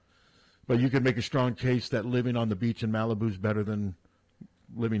 But you could make a strong case that living on the beach in Malibu is better than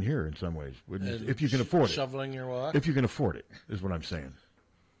living here in some ways, if you can afford it. Shoveling your walk? If you can afford it, is what I'm saying.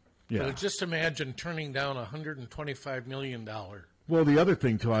 Yeah. But just imagine turning down $125 million. Well, the other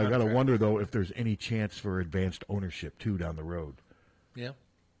thing, too, I got to wonder, though, if there's any chance for advanced ownership, too, down the road. Yeah.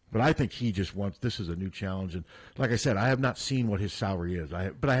 But I think he just wants, this is a new challenge. And like I said, I have not seen what his salary is.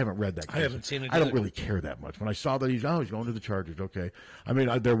 But I haven't read that. I haven't seen it I don't either. really care that much. When I saw that he's going to the Chargers, okay. I mean,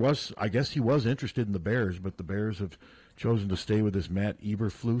 I guess he was interested in the Bears, but the Bears have chosen to stay with this Matt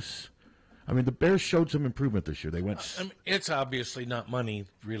Eberflus. I mean, the Bears showed some improvement this year. They went. It's obviously not money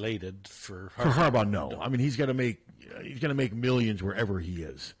related for Harbaugh. For Harbaugh, no. I mean, he's going to make millions wherever he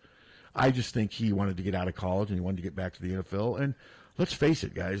is. I just think he wanted to get out of college and he wanted to get back to the NFL. And let's face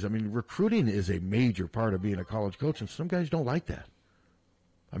it, guys. I mean, recruiting is a major part of being a college coach, and some guys don't like that.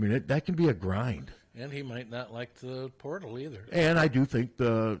 I mean, that can be a grind. And he might not like the portal either. And I do think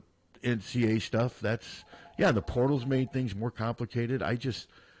the NCAA stuff, the portal's made things more complicated. I just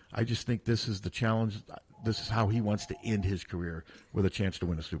think this is the challenge. This is how he wants to end his career, with a chance to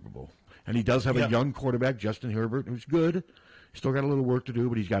win a Super Bowl. And he does have a young quarterback, Justin Herbert, who's good. Still got a little work to do,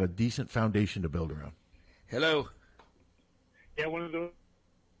 but he's got a decent foundation to build around. Hello. Yeah, one of the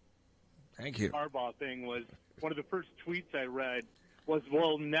Thank you. Harbaugh thing was one of the first tweets I read was,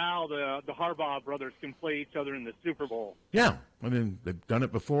 well, now the Harbaugh brothers can play each other in the Super Bowl. Yeah, I mean, they've done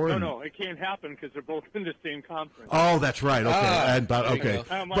it before. No, it can't happen because they're both in the same conference. Oh, that's right. Okay, okay.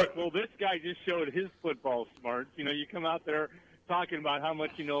 I'm like, well, this guy just showed his football smarts. You come out there talking about how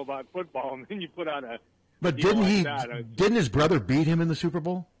much you know about football, and then you put on a. But didn't his brother beat him in the Super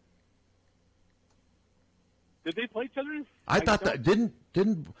Bowl? Did they play each other? I thought that didn't.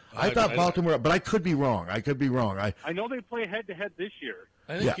 I thought Baltimore, but I could be wrong. I know they play head-to-head this year.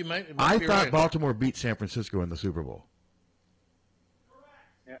 I think you might I be thought right. Baltimore beat San Francisco in the Super Bowl.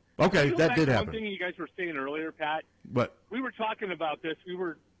 Yeah. Okay, Go that back did to happen. One thing you guys were saying earlier, Pat. But We were talking about this. We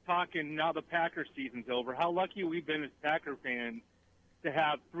were talking now the Packer season's over. How lucky we've been as Packer fans to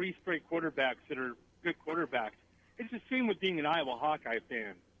have 3 straight quarterbacks that are good quarterbacks. It's the same with being an Iowa Hawkeye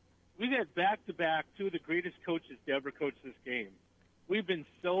fan. We've had back-to-back 2 of the greatest coaches to ever coach this game. We've been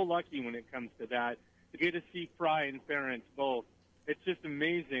so lucky when it comes to that, to get to see Fry and Ferentz both. It's just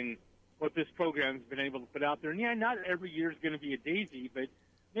amazing what this program's been able to put out there. And, yeah, not every year is going to be a daisy, but,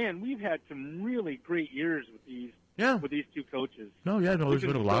 man, we've had some really great years with these two coaches. there's We've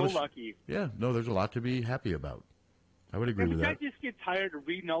been a lot of lucky. Yeah, no, there's a lot to be happy about. I would agree with that. I just get tired of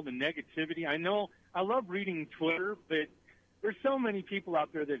reading all the negativity. I know I love reading Twitter, but there's so many people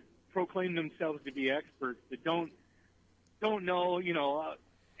out there that proclaim themselves to be experts that don't know,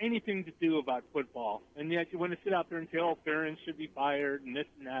 anything to do about football. And yet you want to sit out there and say, oh, Ferentz should be fired and this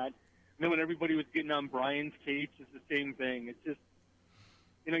and that. And then when everybody was getting on Brian's case, it's the same thing. It's just,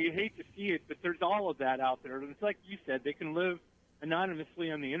 you hate to see it, but there's all of that out there. And it's like you said, they can live anonymously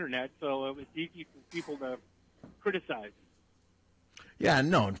on the Internet, so it's easy for people to criticize. Yeah,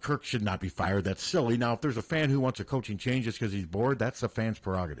 no, and Kirk should not be fired. That's silly. Now, if there's a fan who wants a coaching change just because he's bored, that's a fan's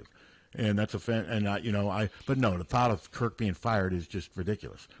prerogative, and that's a fan. And but no, the thought of Kirk being fired is just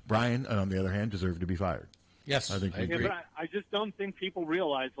ridiculous. Brian, on the other hand, deserved to be fired. Yes, I think I agree. But I just don't think people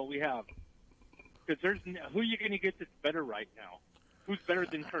realize what we have. Because who are you going to get that's better right now? Who's better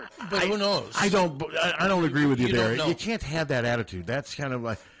than Kirk? But who knows? I don't agree with you You there. don't know. You can't have that attitude. That's kind of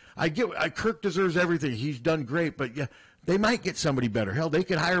like Kirk deserves everything. He's done great, but yeah, they might get somebody better. Hell, they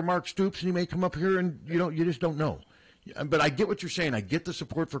could hire Mark Stoops, and he may come up here, and you just don't know. But I get what you're saying. I get the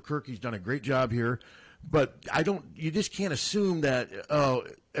support for Kirk. He's done a great job here, but you just can't assume that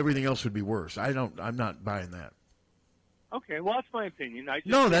everything else would be worse. I'm not buying that. Okay, well, that's my opinion.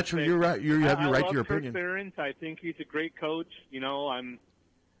 You're right. You have your right to your Kirk opinion. Ferentz. I think he's a great coach.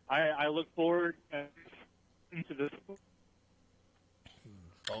 I look forward to this.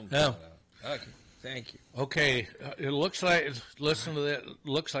 Yeah. Okay, thank you. Okay, it looks like, listen to that,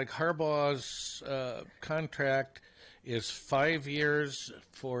 looks like Harbaugh's contract is 5 years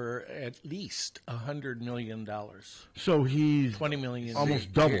for at least $100 million. So he's $20 million.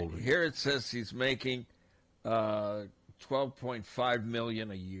 almost doubled. Here it says he's making $12.5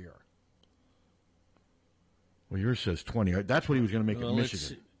 million a year. Well, yours says 20. That's what he was going to make at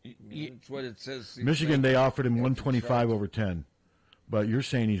Michigan. That's what it says. Michigan, they offered him 125 over 10, but you're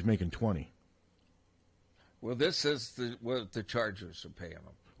saying he's making 20. Well, this says what the Chargers are paying him.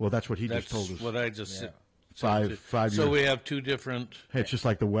 Well, that's what he just told us. What I just said. 5 years. So we have two different. Hey, it's just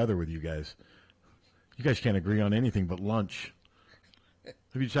like the weather with you guys. You guys can't agree on anything but lunch.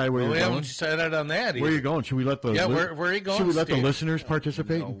 Have you decided where you're we going? haven't decided on that either. Where are you going? Should we let the where are you going? Should we let Steve? the listeners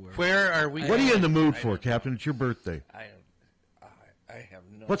participate? Where are we? What are you in the mood for, Captain? It's your birthday. I have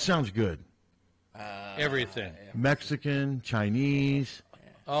no. What sounds good? Everything. Mexican, Chinese.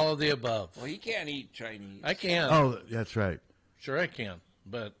 All of the above. Well, he can't eat Chinese. I can. Oh, that's right. Sure, I can,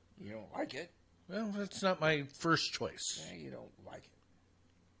 but you don't like it. Well, that's not my first choice. Yeah, you don't like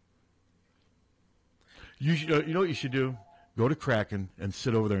it. You know what you should do? Go to Kraken and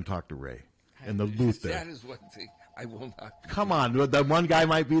sit over there and talk to Ray in the booth there. That is one thing I will not. Come on, that one guy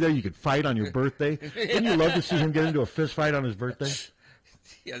might be there. You could fight on your birthday. Wouldn't you love to see him get into a fist fight on his birthday?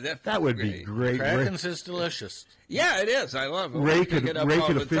 Yeah, that would be great. Kraken's is delicious. Yeah, it is. I love it. Ray I pick could it up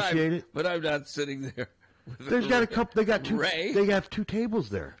all the officiate time, it. but I'm not sitting there. There's got a couple. They got two. Ray. They have two tables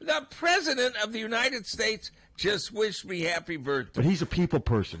there. The President of the United States just wished me happy birthday. But he's a people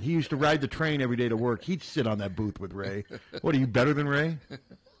person. He used to ride the train every day to work. He'd sit on that booth with Ray. What, are you better than Ray?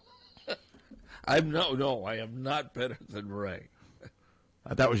 I am not better than Ray.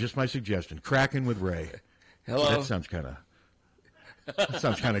 That was just my suggestion. Kraken with Ray. Hello. That sounds kind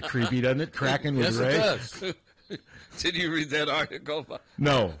of creepy, doesn't it? Kraken with Ray. Yes, it does. Did you read that article?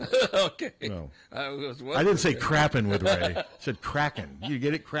 No. Okay. No. I didn't say crapping with Ray. I said Kraken. You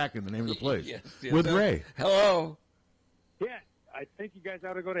get it? Kraken, the name of the place. Yes, with Ray. Hello. Yeah, I think you guys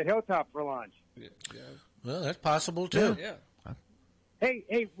ought to go to Hilltop for lunch. Yeah. Well, that's possible, too. Yeah.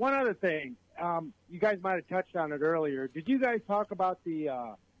 Hey, one other thing. You guys might have touched on it earlier. Did you guys talk about the,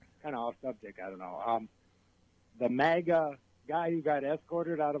 kind of off subject, I don't know, the MAGA guy who got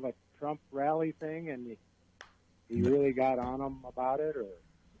escorted out of a Trump rally thing, and he really got on him about it, or?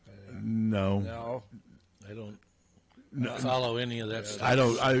 No. I don't follow any of that stuff. I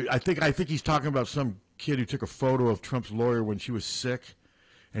don't. I think he's talking about some kid who took a photo of Trump's lawyer when she was sick,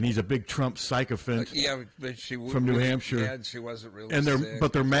 and he's a big Trump sycophant. Yeah, but from New Hampshire. Yeah, and she wasn't really and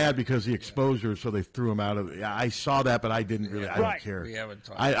sick. they're mad because he exposed her, so they threw him out of. Yeah, I saw that, but I didn't really. I don't care. We haven't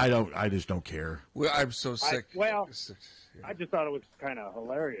talked. I just don't care. Well, I'm so sick. I just thought it was kind of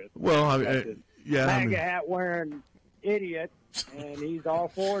hilarious. Well, MAGA hat wearing idiot, and he's all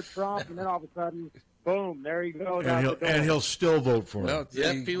for Trump, and then all of a sudden, boom, there he goes out the door. And he'll still vote for him. Well,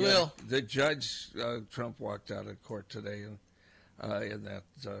 yep, he will. The judge, Trump walked out of court today, and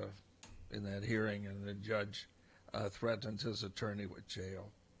in that hearing, and the judge threatened his attorney with jail.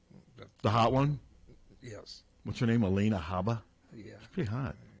 The hot one? Yes. What's her name? Alina Habba? Yeah. She's pretty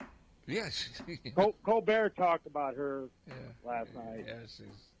hot. Yes. Colbert talked about her last night. Yeah, she's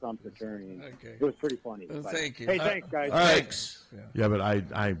Trump's attorney. Okay. It was pretty funny. Well, thank you. Hey, thanks, guys. All right. Thanks. Yeah, but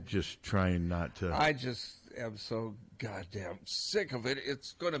I'm just trying not to. I just am so goddamn sick of it.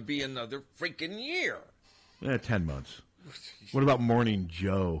 It's going to be another freaking year. 10 months. What about Morning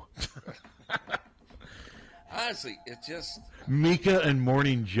Joe? Honestly, it just... Mika and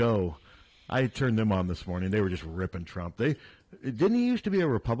Morning Joe. I turned them on this morning. They were just ripping Trump. Didn't he used to be a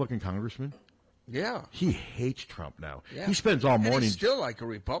Republican congressman? Yeah. He hates Trump now. Yeah. He spends all morning... And he's still like a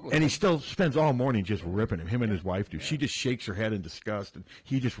Republican. And he still spends all morning just ripping him. Him and his wife do. She just shakes her head in disgust, and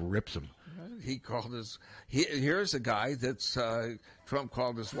he just rips him. He called his... here's a guy that's... Trump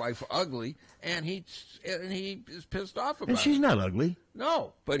called his wife ugly, and he is pissed off about it. And she's not ugly.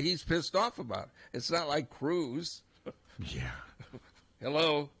 No, but he's pissed off about it. It's not like Cruz. Yeah.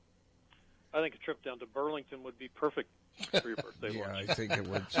 Hello? I think a trip down to Burlington would be perfect for your birthday lunch. I think it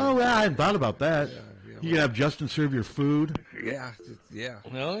would. Oh, yeah, I hadn't thought about that. You can have Justin serve your food. Yeah.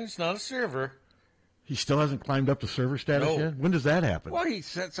 No, he's not a server. He still hasn't climbed up to server status No. yet? When does that happen? Well, he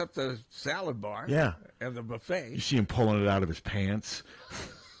sets up the salad bar. Yeah. And the buffet. You see him pulling it out of his pants.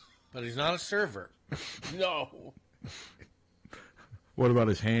 But he's not a server. No. What about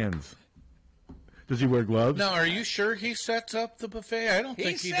his hands? Does he wear gloves? Now, are you sure he sets up the buffet? I don't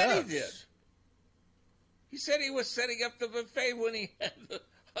think he does. He said he did. He said he was setting up the buffet when he had the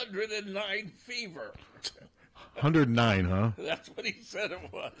 109 fever. 109, huh? That's what he said it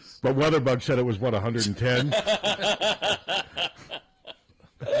was. But Weatherbug said it was, 110?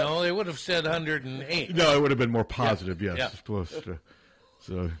 No, they would have said 108. No, it would have been more positive, Yeah. yes. Yeah.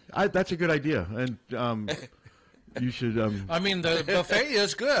 So that's a good idea. And you should... I mean, the buffet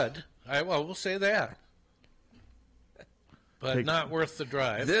is good. We'll say that. But not worth the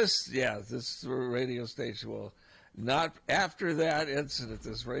drive. This radio station will not, after that incident,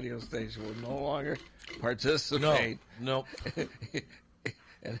 this radio station will no longer participate. No.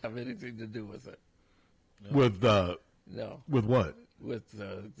 And have anything to do with it. No. With what? With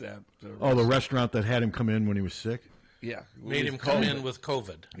that. The restaurant that had him come in when he was sick? Yeah. Made him come in with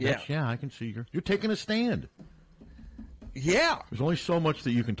COVID. Yeah, I can see you're taking a stand. Yeah. There's only so much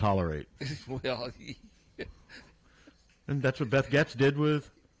that you can tolerate. Well, and that's what Beth Getz did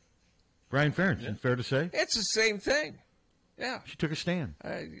with Brian Ferentz. Yeah. Fair to say? It's the same thing. Yeah. She took a stand.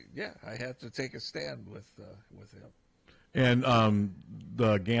 I had to take a stand with him. And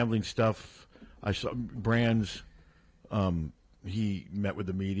the gambling stuff, I saw Brands, he met with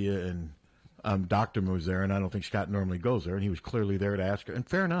the media, and Doctor was there, and I don't think Scott normally goes there, and he was clearly there to ask her. And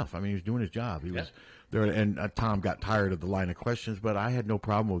fair enough. I mean, he was doing his job. He was there, and Tom got tired of the line of questions, but I had no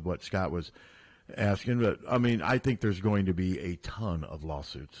problem with what Scott was asking. But, I mean, I think there's going to be a ton of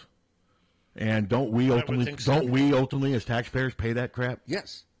lawsuits. And don't we ultimately as taxpayers pay that crap?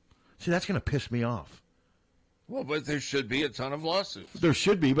 Yes. See, that's going to piss me off. Well, but there should be a ton of lawsuits. There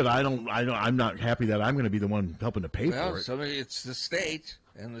should be, but I'm not happy that I'm going to be the one helping to pay for it. It's the state,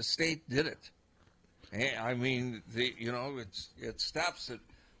 and the state did it. And, I mean, it stops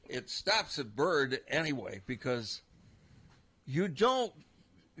at Bird anyway, because you don't,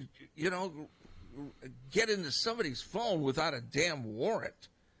 get into somebody's phone without a damn warrant.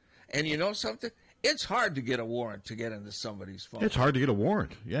 And you know something? It's hard to get a warrant to get into somebody's phone. It's hard to get a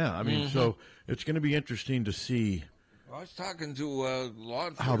warrant, yeah. I mean, so it's going to be interesting to see. I was talking to a law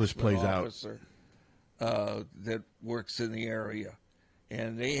enforcement how this plays officer that works in the area,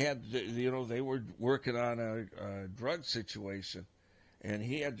 and they had, they were working on a drug situation, and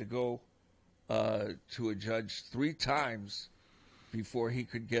he had to go to a judge 3 times before he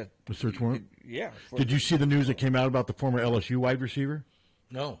could get the search warrant. Yeah. Did you see the news that came out about the former LSU wide receiver?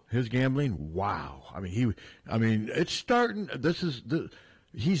 No. His gambling? Wow. I mean, it's starting.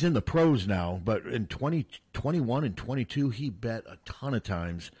 He's in the pros now, but in 2021 and 22, he bet a ton of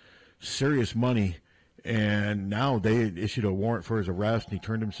times, serious money, and now they issued a warrant for his arrest, and he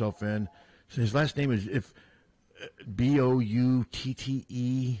turned himself in. So his last name is,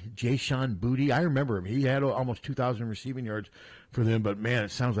 Boutte, Jayshon Boutte. I remember him. He had almost 2,000 receiving yards for them, but man,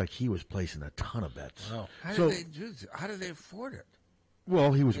 it sounds like he was placing a ton of bets. Wow. How did they afford it?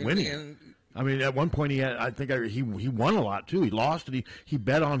 Well, he was winning. I mean, at one point he won a lot too. He lost and he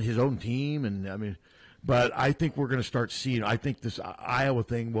bet on his own team, and but I think we're going to start seeing. I think this Iowa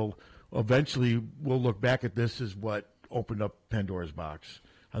thing will eventually we'll look back at this as what opened up Pandora's box.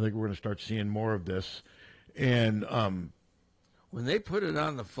 I think we're going to start seeing more of this. And when they put it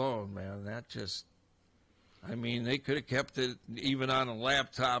on the phone, man, that just, they could have kept it even on a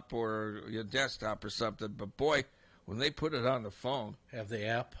laptop or your desktop or something. But boy, when they put it on the phone, have the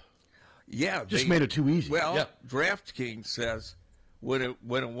app. Yeah, just made it too easy. Well, DraftKings says when it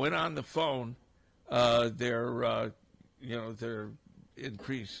went on the phone, their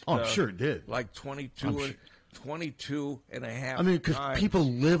increased. Oh, I'm sure it did. Like 22 and a half. Because people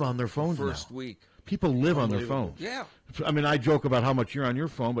live on their phones first now. Week. People live on their phones. Yeah. I joke about how much you're on your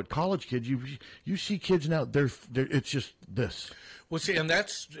phone, but college kids, you see kids now. It's just this. Well, see, and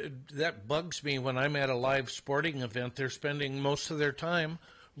that bugs me when I'm at a live sporting event. They're spending most of their time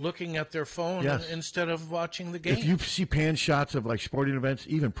looking at their phone instead of watching the game. If you see pan shots of like sporting events,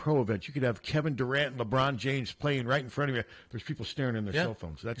 even pro events, you could have Kevin Durant and LeBron James playing right in front of you. There's people staring in their cell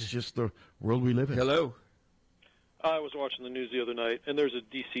phones. That's just the world we live in. Hello. I was watching the news the other night, and there's a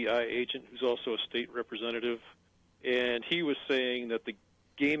DCI agent who's also a state representative, and he was saying that the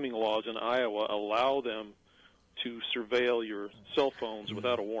gaming laws in Iowa allow them to surveil your cell phones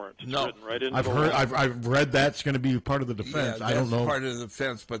without a warrant. It's written right into the law. I've read that's going to be part of the defense. Yeah, I don't know. Part of the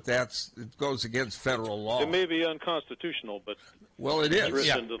defense, but it goes against federal law. It may be unconstitutional, but it is it's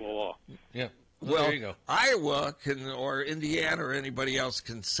written into the law. Yeah. Well, there you go. Iowa or Indiana or anybody else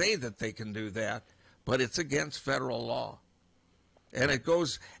can say that they can do that, but it's against federal law. And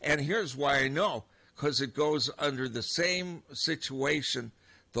here's why I know, because it goes under the same situation.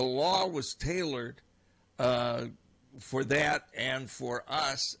 The law was tailored for that and for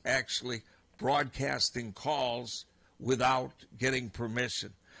us actually broadcasting calls without getting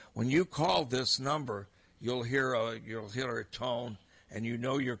permission. When you call this number, you'll hear a tone, and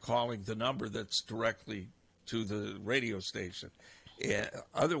you're calling the number that's directly to the radio station.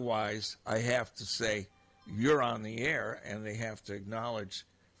 Otherwise, I have to say you're on the air, and they have to acknowledge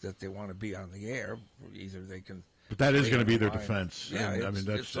that they want to be on the air. Either they can. But that is going to be their defense. Yeah, it'll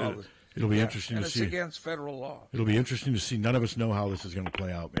be interesting to see. It's against federal law. It'll be interesting to see. None of us know how this is going to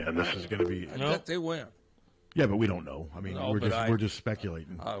play out, man. This is going to be. I bet they win. Yeah, but we don't know. We're just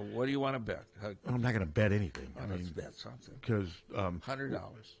speculating. What do you want to bet? I'm not going to bet anything. Let's bet something. Because $100.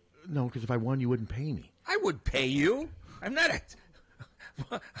 No, because if I won, you wouldn't pay me. I would pay you. I'm not a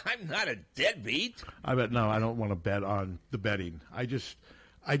deadbeat. I don't want to bet on the betting. I just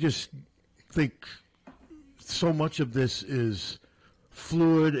think so much of this is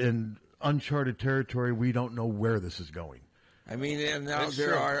fluid and uncharted territory. We don't know where this is going. And now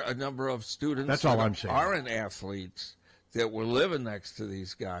there are a number of students That's all I'm saying. Aren't athletes that were living next to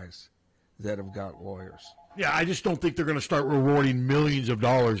these guys that have got lawyers. Yeah, I just don't think they're going to start rewarding millions of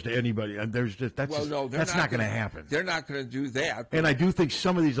dollars to anybody. And that's not going to happen. They're not going to do that. And I do think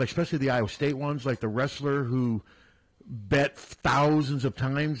some of these, like especially the Iowa State ones, like the wrestler who bet thousands of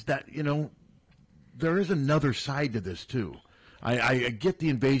times, that there is another side to this too. I get the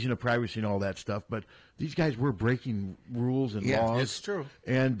invasion of privacy and all that stuff, but these guys were breaking rules and laws. It's true.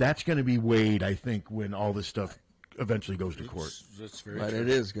 And that's going to be weighed, I think, when all this stuff eventually goes to court. That's very but true. It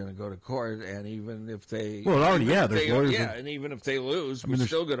is going to go to court, and even if they... Well, already, there's lawyers. And even if they lose, we're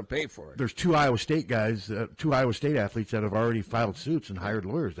still going to pay for it. There's two Iowa State guys, two Iowa State athletes that have already filed suits and hired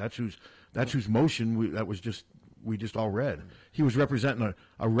lawyers. That's whose motion we just all read. He was representing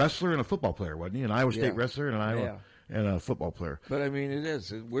a wrestler and a football player, wasn't he? An Iowa State wrestler and an Iowa and a football player. But it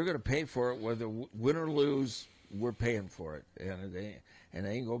is. We're going to pay for it, whether win or lose. We're paying for it, and it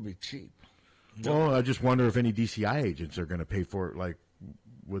ain't going to be cheap. Well, I just wonder if any DCI agents are going to pay for it, like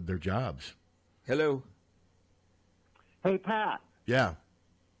with their jobs. Hello. Hey, Pat. Yeah.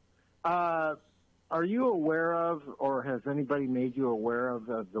 Are you aware of, or has anybody made you aware of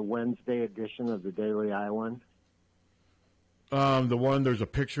the Wednesday edition of the Daily Iowan? The one, there's a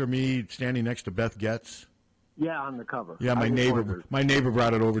picture of me standing next to Beth Getz. Yeah, on the cover. Yeah, my neighbor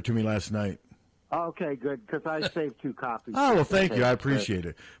brought it over to me last night. Okay, good, because I saved 2 copies. Oh, well, thank you. I appreciate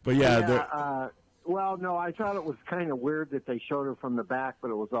it. But well, no, I thought it was kind of weird that they showed her from the back,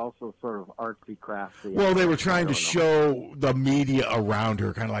 but it was also sort of artsy crafty. Well, they were trying to show the media around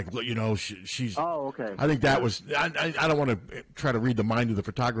her, kind of like, she's... Oh, okay. I think that was... I don't want to try to read the mind of the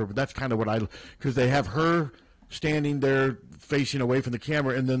photographer, but that's kind of what because they have her standing there facing away from the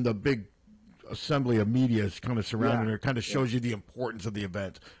camera, and then the big assembly of media is kind of surrounding Yeah. her. Kind of shows you the importance of the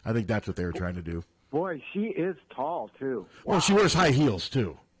event. I think that's what they were trying to do. Boy, she is tall too. Well, she wears high heels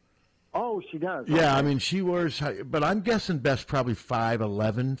too. Oh, she does. Yeah, Okay. I mean, she wears high, but I'm guessing Beth's probably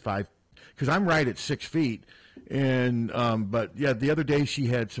 5'11", because I'm right at 6 feet. And but yeah, the other day she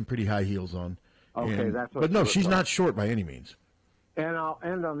had some pretty high heels on. Okay, And- that's what But no, she she's looked not like. short by any means. And I'll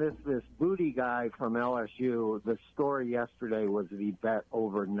end on this Booty guy from LSU. The story yesterday was that he bet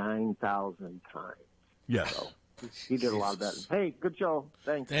over 9,000 times. Yes. So he did a lot of betting. Hey, good show.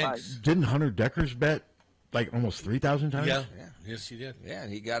 Thanks. Bye. Didn't Hunter Deckers bet like almost 3,000 times? Yeah. Yes, he did. Yeah,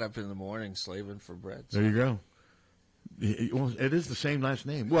 and he got up in the morning slaving for bread. There you go. Well, it is the same last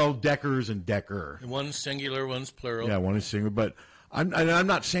name. Well, Deckers and Decker. One's singular, one's plural. Yeah, one is single. But I'm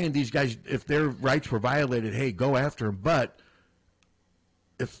not saying these guys, if their rights were violated, hey, go after them. But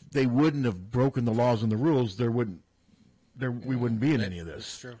if they wouldn't have broken the laws and the rules, we wouldn't be in any of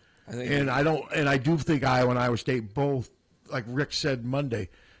this. That's true. I do think Iowa and Iowa State both, like Rick said Monday,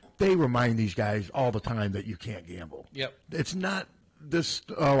 they remind these guys all the time that you can't gamble. Yep. It's not this,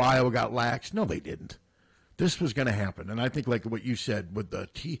 Iowa got lax. No, they didn't. This was going to happen. And I think like what you said with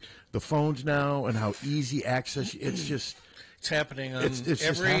the phones now and how easy access, it's just. It's happening on It's just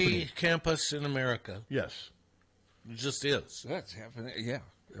every happening. campus in America. Yes. It just is. That's happening. Yeah,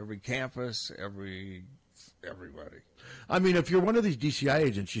 every campus, everybody. I mean, if you're one of these DCI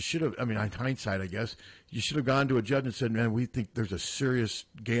agents, you should have, in hindsight, I guess, you should have gone to a judge and said, man, we think there's a serious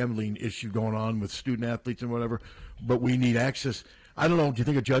gambling issue going on with student athletes and whatever, but we need access. I don't know. Do you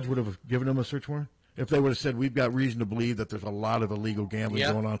think a judge would have given them a search warrant? If they would have said, we've got reason to believe that there's a lot of illegal gambling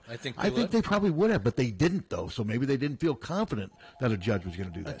Yeah, going on. I think they probably would have, but they didn't, though. So maybe they didn't feel confident that a judge was going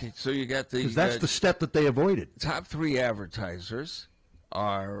to do that. Okay, so you got the. 'Cause that's the step that they avoided. Top three advertisers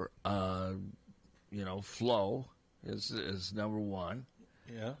are, Flow is number one.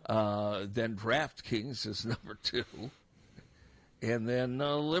 Yeah. Then DraftKings is number two. And then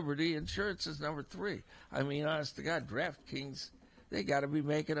Liberty Insurance is number three. I mean, honest to God, DraftKings, they got to be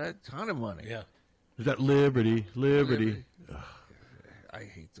making a ton of money. Yeah. Is that Liberty? I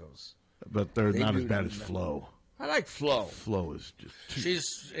hate those. But they're They not do as bad not as know. Flow. I like Flow. Flow is just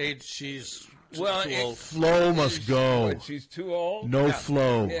She's Well, too old. Flow must go. What, she's too old? No Yeah.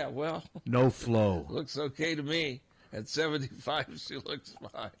 Flow. Yeah, well. No Flow. Looks okay to me. At 75, she looks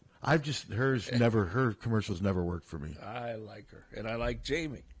fine. Her commercials never worked for me. I like her. And I like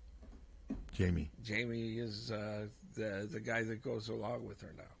Jamie. Jamie is the guy that goes along with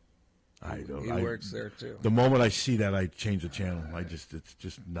her now. I don't. He works there, too. The moment I see that, I change the channel. It's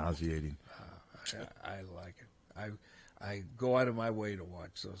just nauseating. I like it. I go out of my way to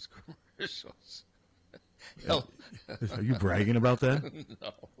watch those commercials. Are you bragging about that?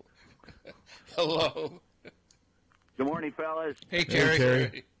 No. Hello. Good morning, fellas. Hey, Terry. Hey,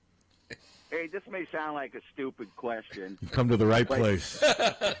 Terry. Hey, this may sound like a stupid question. You've come to the right place.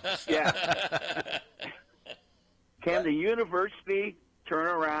 Yeah. Can the university turn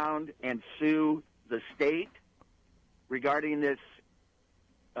around and sue the state regarding this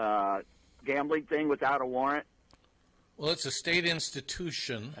gambling thing without a warrant? Well, it's a state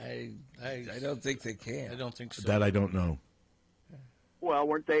institution. I don't think they can. I don't think so. That I don't know. Well,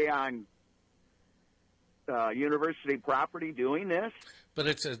 weren't they on university property doing this? But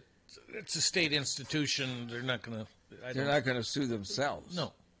it's a state institution. They're not going to. They're not going to sue themselves.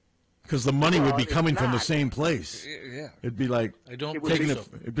 No. Because the money would be it's coming from the not. same place. Yeah. It'd be like I don't taking think it.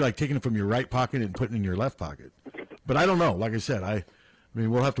 so. It'd be like taking it from your right pocket and putting it in your left pocket. But I don't know. Like I said, I mean,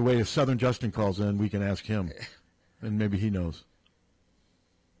 we'll have to wait. If Southern Justin calls in, we can ask him, and maybe he knows.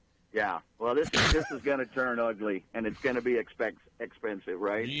 Yeah. Well, this is going to turn ugly, and it's going to be expensive,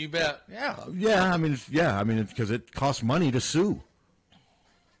 right? You bet. Yeah. Yeah. I mean, it's because it costs money to sue.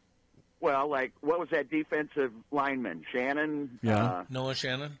 Well, like, what was that defensive lineman, Shannon? Yeah. Noah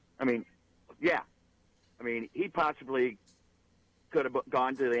Shannon? I mean, yeah. I mean, he possibly could have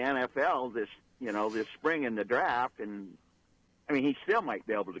gone to the NFL this spring in the draft, and I mean, he still might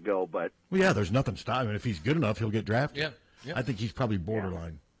be able to go, but Well, yeah. There's nothing stopping him. If he's good enough, he'll get drafted. Yeah. I think he's probably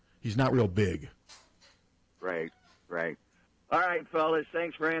borderline. He's not real big. right. All right, fellas,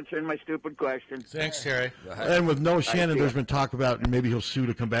 thanks for answering my stupid question. Thanks, Terry. And with Noah Shannon, see there's ya. been talk about maybe he'll sue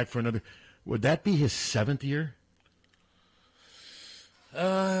to come back for another. Would that be his 7th year?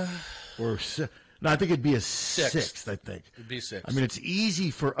 No, I think it'd be his sixth. I think It'd be 6. I mean, it's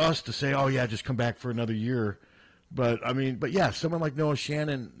easy for us to say, "Oh yeah, just come back for another year," but yeah, someone like Noah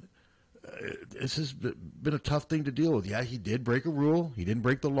Shannon, this has been a tough thing to deal with. Yeah, he did break a rule. He didn't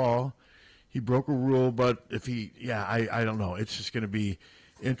break the law. He broke a rule, but if I don't know. It's just going to be.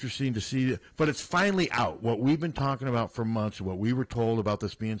 interesting to see. But it's finally out. What we've been talking about for months, what we were told about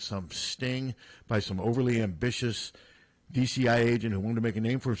this being some sting by some overly ambitious DCI agent who wanted to make a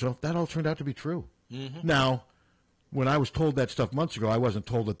name for himself, that all turned out to be true. Mhm. Now, when I was told that stuff months ago, I wasn't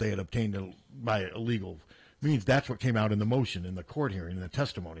told that they had obtained it by illegal means. That's what came out in the motion, in the court hearing, in the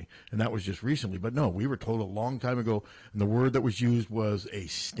testimony, and that was just recently. But no, we were told a long time ago, and the word that was used was a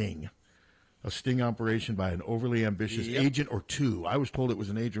sting operation by an overly ambitious agent or two. I was told it was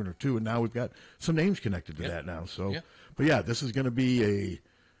an agent or two, and now we've got some names connected to that now. So, but yeah, this is going to be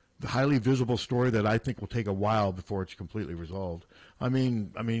the highly visible story that I think will take a while before it's completely resolved. I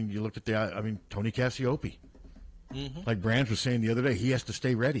mean, you look at Tony Cassiope. Mm-hmm. Like Brands was saying the other day, he has to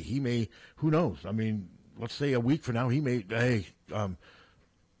stay ready. He may, who knows? I mean, let's say a week from now, he may,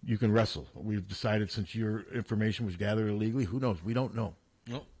 you can wrestle. We've decided since your information was gathered illegally, who knows? We don't know.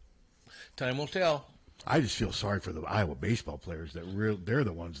 Nope. Time will tell. I just feel sorry for the Iowa baseball players they're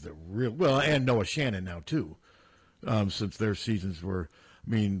the ones that and Noah Shannon now too, since their seasons were,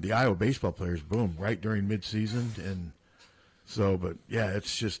 the Iowa baseball players, boom, right during midseason. And so, but yeah,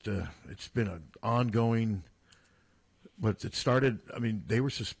 it's just, it's been an ongoing, but it started, they were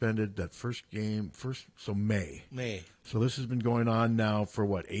suspended that first game, May. May. So this has been going on now for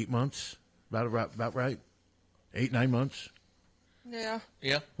what, 8 months? About right? 8-9 months? Yeah.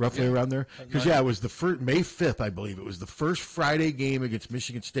 Roughly around there? Because, it was the first, May 5th, I believe. It was the first Friday game against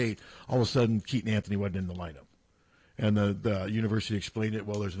Michigan State. All of a sudden, Keaton Anthony wasn't in the lineup. And the university explained it,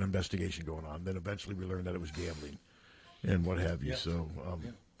 well, there's an investigation going on. Then eventually we learned that it was gambling and what have you. So,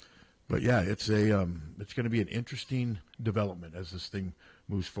 but yeah, it's going to be an interesting development as this thing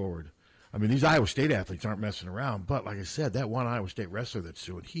moves forward. These Iowa State athletes aren't messing around, but like I said, that one Iowa State wrestler that's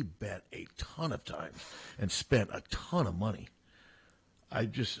suing, he bet a ton of times and spent a ton of money.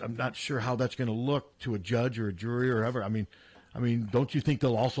 I'm not sure how that's going to look to a judge or a jury or ever. Don't you think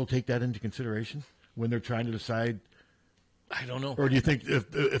they'll also take that into consideration when they're trying to decide? I don't know. Or do you think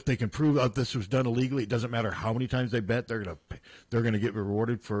if they can prove that this was done illegally, it doesn't matter how many times they bet, they're going to get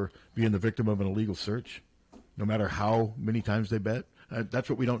rewarded for being the victim of an illegal search, no matter how many times they bet? That's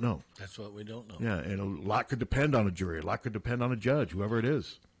what we don't know. That's what we don't know. Yeah, and a lot could depend on a jury. A lot could depend on a judge, whoever it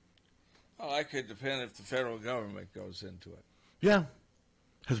is. Oh, that could depend if the federal government goes into it. Yeah.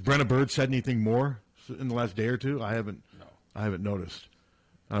 Has Brenna Bird said anything more in the last day or two? I haven't. No. I haven't noticed.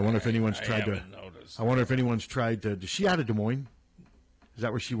 I wonder if anyone's tried to. I wonder if anyone's tried to. Is she out of Des Moines? Is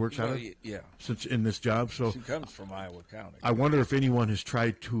that where she works out of? Yeah. Since in this job, so she comes from Iowa County. I wonder if anyone has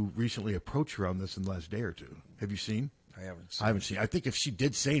tried to recently approach her on this in the last day or two. Have you seen? I haven't seen. I haven't seen. I think if she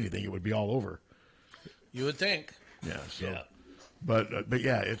did say anything, it would be all over. You would think. Yeah. So, but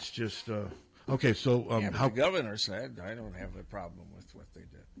yeah, it's just okay. So how the governor said, I don't have a problem with what they did.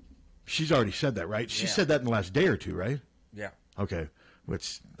 She's already said that, right? She said that in the last day or two, right? Yeah. Okay.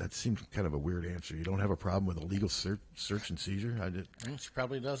 That seems kind of a weird answer. You don't have a problem with a legal search and seizure? She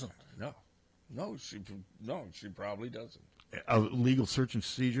probably doesn't. No, she probably doesn't. A legal search and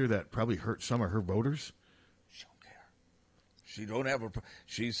seizure that probably hurt some of her voters? She don't care.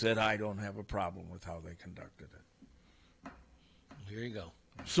 She said, I don't have a problem with how they conducted it. Here you go.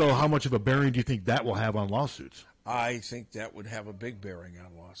 So how much of a bearing do you think that will have on lawsuits? I think that would have a big bearing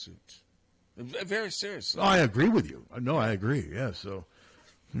on lawsuits. Very seriously. Oh, I agree with you. No, I agree. Yeah, so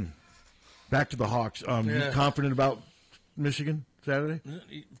back to the Hawks. You confident about Michigan Saturday?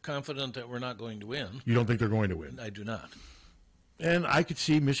 Confident that we're not going to win. You don't think they're going to win? I do not. And I could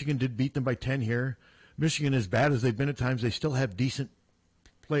see Michigan did beat them by 10 here. Michigan, as bad as they've been at times, they still have decent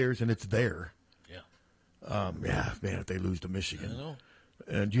players, and it's there. Yeah. Man, if they lose to Michigan. I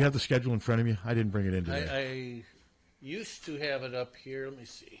know. Do you have the schedule in front of you? I didn't bring it in today. I used to have it up here. Let me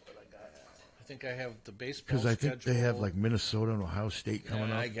see what I got. I think I have the baseball because I think schedule. they have like Minnesota and Ohio State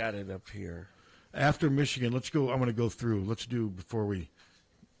coming up. I got it up here. After Michigan, let's go. I'm going to go through. Let's do, before we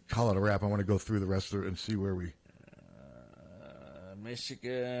call it a wrap, I want to go through the rest of it and see where we.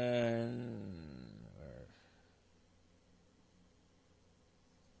 Michigan.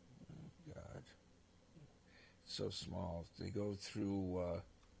 Oh, God. So small. They go through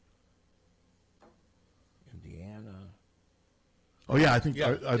Indiana. Oh yeah, I think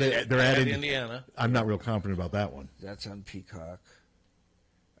are they? They're at Indiana. I'm not real confident about that one. That's on Peacock.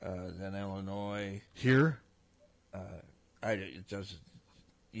 Then Illinois. Here. It doesn't.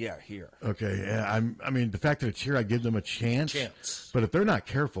 Yeah, here. Okay. Yeah, I mean, the fact that it's here, I give them a chance. But if they're not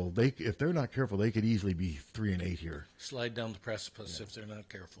careful, they could easily be 3-8 here. Slide down the precipice if they're not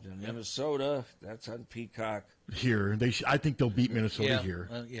careful. Then Minnesota. That's on Peacock. Here, I think they'll beat Minnesota here.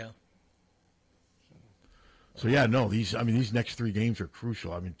 Yeah. So these next 3 games are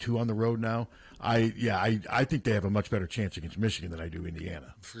crucial. I mean, 2 on the road now. I think they have a much better chance against Michigan than I do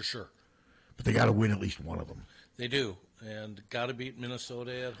Indiana. For sure. But they got to win at least one of them. They do, and got to beat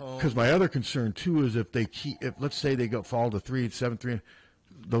Minnesota at home. Because my other concern too is if let's say they fall to 7-3,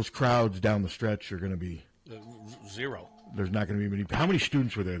 those crowds down the stretch are going to be zero. There's not going to be many. How many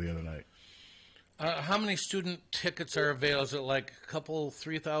students were there the other night? How many student tickets are available? Is it like a couple,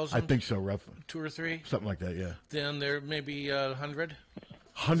 3,000? I think so, roughly. 2 or 3? Something like that, yeah. Then there may be 100?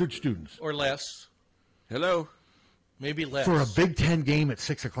 100 students. Or less. Hello? Maybe less. For a Big Ten game at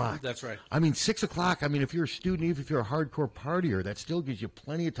 6 o'clock. That's right. I mean, 6 o'clock, if you're a student, even if you're a hardcore partier, that still gives you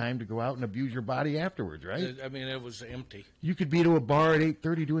plenty of time to go out and abuse your body afterwards, right? I mean, it was empty. You could be to a bar at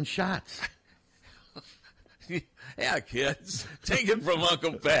 8:30 doing shots. Yeah, kids, take it from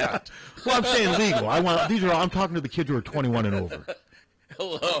Uncle Pat. Well, I'm saying legal. I'm talking to the kids who are 21 and over.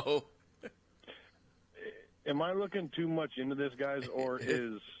 Hello. Am I looking too much into this, guys, or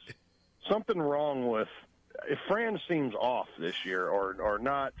is something wrong with? If Fran seems off this year, or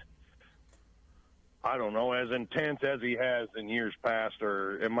not, I don't know, as intense as he has in years past,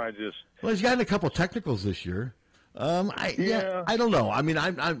 or am I just? Well, he's gotten a couple technicals this year. I don't know. I mean,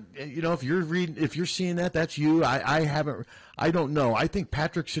 I'm if you're seeing that, that's you. I haven't. I don't know. I think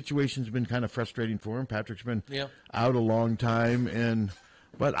Patrick's situation's been kind of frustrating for him. Patrick's been out a long time,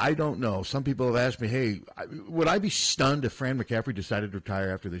 but I don't know. Some people have asked me, hey, would I be stunned if Fran McCaffrey decided to retire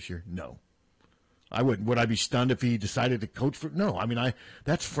after this year? No. I wouldn't. Would I be stunned if he decided to coach for? No. I mean,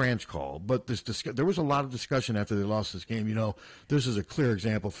 that's Fran's call. But there was a lot of discussion after they lost this game. This is a clear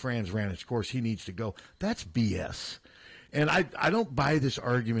example. Fran's ran its course. He needs to go. That's BS. And I don't buy this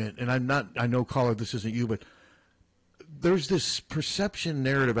argument. And I know, caller, this isn't you, but there's this perception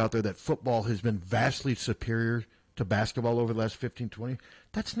narrative out there that football has been vastly superior to basketball over the last 15, 20.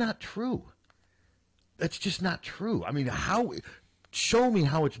 That's not true. That's just not true. I mean, show me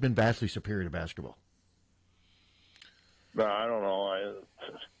how it's been vastly superior to basketball. No, I don't know.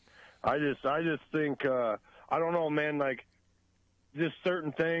 I just think I don't know, man. Like just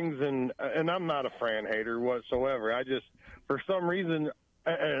certain things, and I'm not a Fran hater whatsoever. I just for some reason,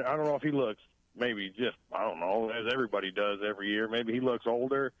 and I don't know if he looks maybe just I don't know as everybody does every year. Maybe he looks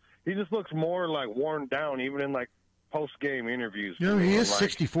older. He just looks more like worn down, even in like post-game interviews. He is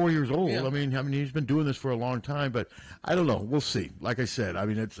 64 years old. Yeah. I mean, he's been doing this for a long time, but I don't know. We'll see. Like I said,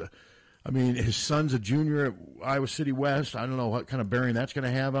 his son's a junior at Iowa City West. I don't know what kind of bearing that's going to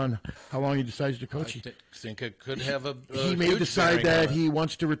have on how long he decides to coach. I think it could have a he may decide that he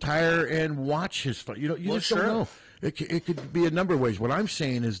wants to retire and watch his fun. You just don't know. It could be a number of ways. What I'm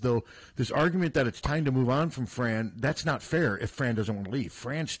saying is, though, this argument that it's time to move on from Fran, that's not fair if Fran doesn't want to leave.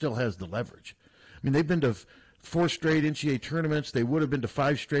 Fran still has the leverage. I mean, they've been to 4 straight NCAA tournaments. They would have been to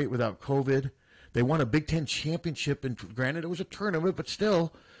 5 straight without COVID. They won a Big Ten championship, and granted, it was a tournament, but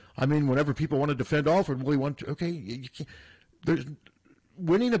still, I mean, whenever people want to defend Alford, well, you can't.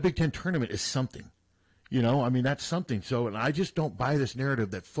 Winning a Big Ten tournament is something. I mean, that's something. So, and I just don't buy this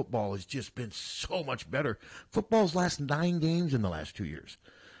narrative that football has just been so much better. Football's last 9 games in the last 2 years.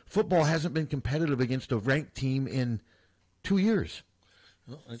 Football hasn't been competitive against a ranked team in 2 years.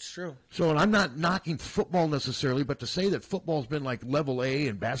 Well, that's true. So, and I'm not knocking football necessarily, but to say that football's been like level A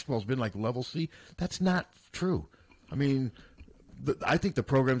and basketball's been like level C, that's not true. I mean, I think the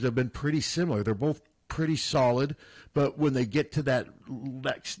programs have been pretty similar. They're both pretty solid, but when they get to that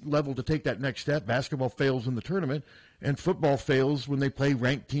next level to take that next step, basketball fails in the tournament, and football fails when they play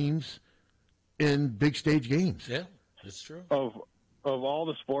ranked teams in big stage games. Yeah, that's true. Of all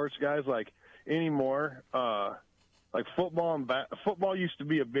the sports, guys, like anymore, like football used to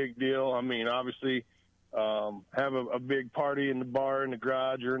be a big deal. I mean, obviously, have a big party in the bar, in the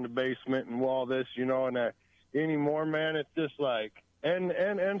garage, or in the basement, and all this, and anymore, man, it's just like, and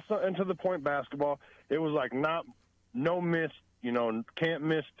to the point, basketball, it was like no miss, can't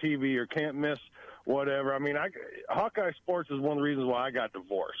miss TV or can't miss whatever. I mean, Hawkeye Sports is one of the reasons why I got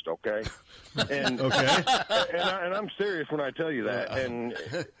divorced. Okay, and and I'm serious when I tell you that. And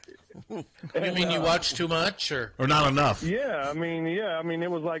you mean you watch too much or not enough? Yeah, I mean,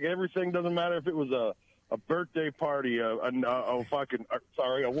 it was like everything. Doesn't matter if it was a birthday party, a wedding.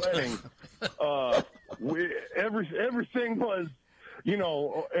 Everything was, and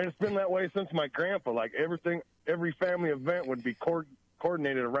it's been that way since my grandpa. Like every family event would be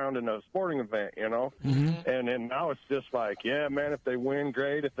coordinated around in a sporting event, Mm-hmm. And now it's just like, yeah, man, if they win,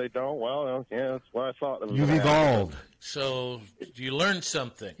 great. If they don't, well, yeah, that's what I thought. You've evolved. So you learned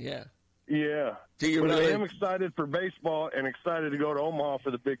something. Yeah. Yeah. But I am excited for baseball and excited to go to Omaha for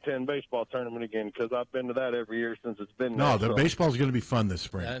the Big Ten baseball tournament again because I've been to that every year since it's been there. No, the baseball's going to be fun this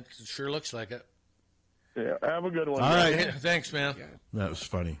spring. It sure looks like it. Yeah, have a good one. All right. Hey, thanks, man. That was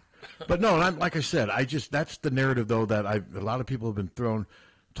funny. But no, like I said, that's the narrative, though, that a lot of people have been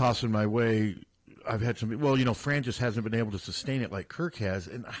tossing my way. I've had some, Fran just hasn't been able to sustain it like Kirk has.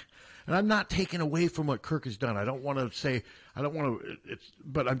 And I'm not taking away from what Kirk has done. I don't want to say,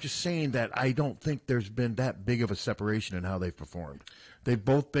 but I'm just saying that I don't think there's been that big of a separation in how they've performed. They've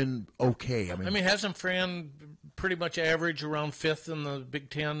both been okay. I mean, hasn't Fran pretty much averaged around 5th in the Big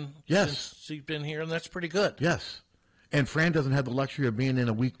Ten since he's been here, and that's pretty good. Yes. And Fran doesn't have the luxury of being in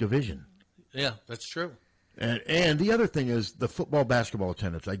a weak division. Yeah, that's true. And the other thing is the football-basketball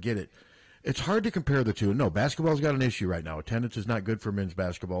attendance. I get it. It's hard to compare the two. No, basketball's got an issue right now. Attendance is not good for men's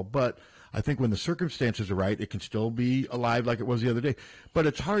basketball, but I think when the circumstances are right, it can still be alive like it was the other day. But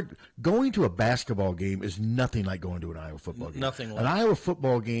it's hard. Going to a basketball game is nothing like going to an Iowa football game. Nothing like an Iowa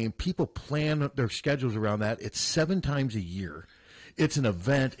football game, people plan their schedules around that. It's 7 times a year. It's an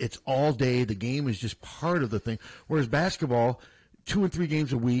event. It's all day. The game is just part of the thing. Whereas basketball, 2 and 3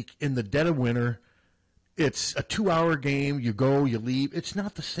 games a week in the dead of winter, it's a 2-hour game. You go, you leave. It's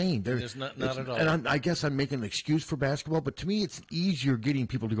not the same. It's not at all. And I guess I'm making an excuse for basketball, but to me it's easier getting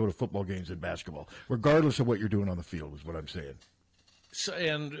people to go to football games than basketball, regardless of what you're doing on the field is what I'm saying. So,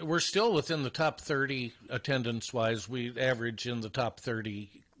 and we're still within the top 30 attendance-wise. We average in the top 30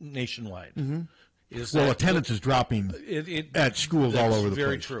 nationwide. Mm-hmm. Attendance is dropping at schools all over the place.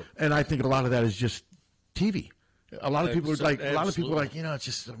 Very true. And I think a lot of that is just TV. A lot of people are like, it's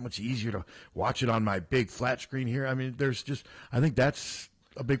just so much easier to watch it on my big flat screen here. I mean, I think that's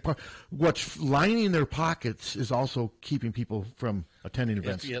a big part. What's lining their pockets is also keeping people from attending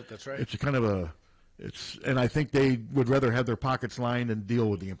events. Yeah, that's right. It's kind of and I think they would rather have their pockets lined and deal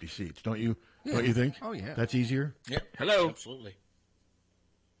with the empty seats. Don't you? Yeah. Don't you think? Oh, yeah. That's easier? Yeah. Hello. Absolutely.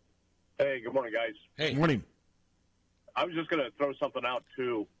 Hey, good morning, guys. Hey. Morning. I was just going to throw something out,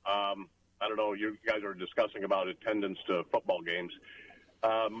 too. I don't know, you guys are discussing about attendance to football games.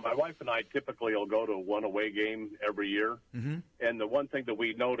 My wife and I typically will go to one away game every year. Mm-hmm. And the one thing that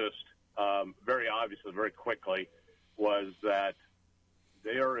we noticed very obviously, very quickly, was that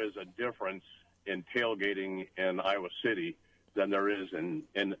there is a difference in tailgating in Iowa City than there is in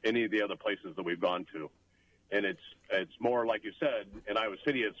any of the other places that we've gone to. And it's more, like you said, in Iowa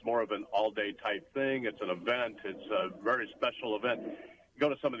City, it's more of an all-day type thing. It's an event. It's a very special event. You go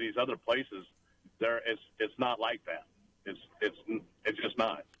to some of these other places, it's not like that. It's just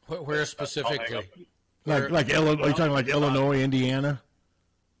not. Where specifically? Like Illinois, are you talking like Illinois, Indiana?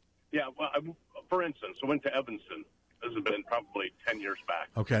 Yeah. Well, for instance, I went to Evanston. This has been probably 10 years back.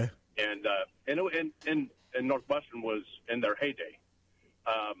 Okay. And Northwestern was in their heyday.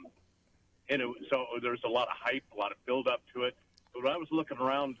 So there's a lot of hype, a lot of build-up to it. But when I was looking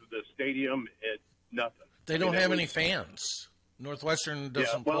around the stadium, nothing. They don't have any fans. Northwestern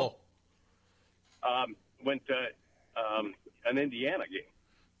doesn't pull. Went to an Indiana game,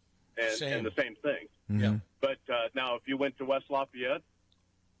 and the same thing. Mm-hmm. Yeah. But now, if you went to West Lafayette,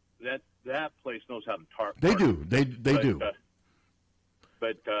 that place knows how to tarp. They do. They do.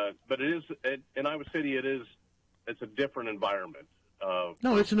 But it is in Iowa City. It's a different environment.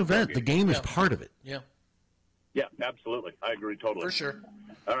 No, it's an event. The game is part of it. Yeah. Yeah, absolutely. I agree totally. For sure.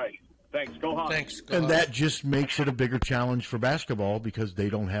 All right. Thanks. Go Hawks. Thanks. And that just makes it a bigger challenge for basketball because they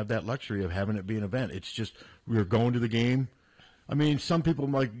don't have that luxury of having it be an event. It's just we're going to the game. I mean, some people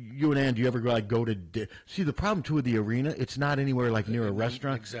like you and Ann, do you ever go to see the problem too with the arena? It's not anywhere like near a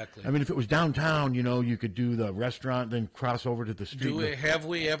restaurant. Exactly. I mean, if it was downtown, you could do the restaurant, then cross over to the street. Have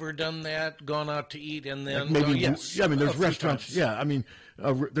we ever done that? Gone out to eat and then maybe? Yes. Yeah, I mean, there's restaurants. Times. Yeah, I mean,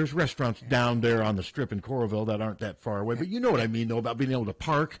 there's restaurants down there on the strip in Coralville that aren't that far away. But you know what I mean, though, about being able to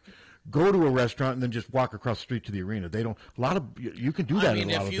park. Go to a restaurant and then just walk across the street to the arena. They don't. You can do that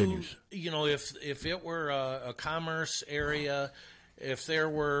in a lot of venues. If it were a commerce area, if there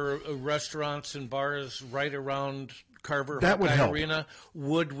were restaurants and bars right around Carver Hawkeye Arena,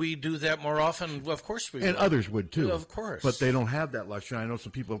 would we do that more often? Well, of course we would. And others would too. Of course. But they don't have that luxury. I know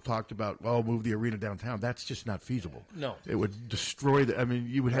some people have talked about, move the arena downtown. That's just not feasible. No. It would destroy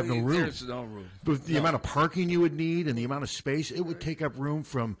you would have no room. There's no room. But the amount of parking you would need and the amount of space, it would take up room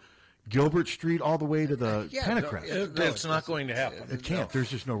from Gilbert Street all the way to the Pentacrest. That's not going to happen. It can't.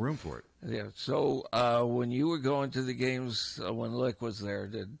 There's just no room for it. Yeah. So when you were going to the games when Lick was there,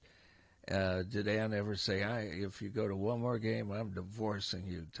 did Ann ever say, "If you go to one more game, I'm divorcing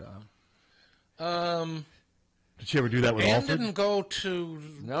you, Tom"? Did she ever do that with Ann Alfred? didn't go to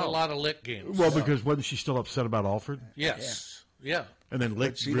a lot of Lick games. Well, because wasn't she still upset about Alfred? Yes. Yeah. And then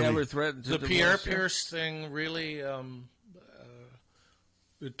Lick. But she never threatened to divorce The Pierre Pierce thing really. her? Pierre Pierce thing really. That was a little bit. Pierce thing really.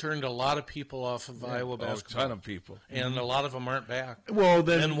 That was a little bit. It turned a lot of people off of Iowa basketball. A ton of people. And a lot of them aren't back. Well,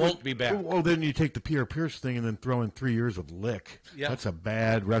 then and won't be back. Well, then you take the Pierre Pierce thing and then throw in 3 years of Lick. Yeah. That's a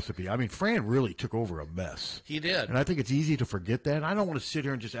bad recipe. I mean, Fran really took over a mess. He did. And I think it's easy to forget that. I don't want to sit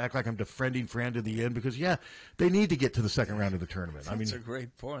here and just act like I'm defending Fran to the end because, yeah, they need to get to the second round of the tournament. That's a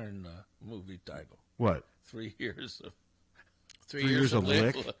great porn movie title. What? 3 years of... 3 years of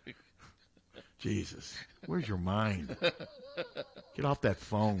Lick? Jesus. Where's your mind? Get off that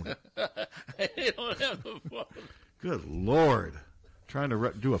phone. I don't have the phone. Good Lord. Trying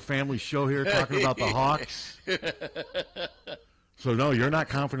to do a family show here talking about the Hawks. So, no, you're not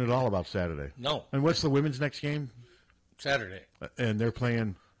confident at all about Saturday. No. And what's the women's next game? Saturday. And they're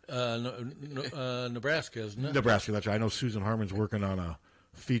playing? Nebraska, isn't it? Nebraska, that's right. I know Susan Harmon's working on a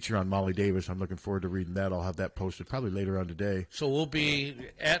feature on Molly Davis. I'm looking forward to reading that. I'll have that posted probably later on today. So we'll be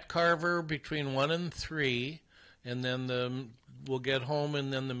at Carver between 1 and 3, and then we'll get home,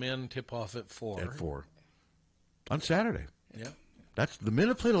 and then the men tip off at 4. At 4. On Saturday. Yeah. The men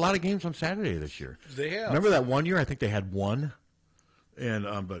have played a lot of games on Saturday this year. They have. Remember that one year? I think they had one. And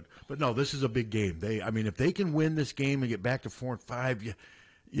but no, this is a big game. If they can win this game and get back to 4 and 5,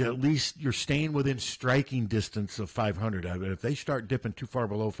 you at least you're staying within striking distance of 500. If they start dipping too far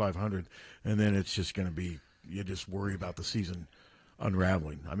below 500, and then it's just going to be, you just worry about the season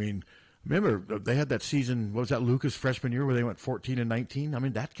unraveling. I mean, remember they had that season. What was that, Lucas freshman year, where they went 14 and 19? I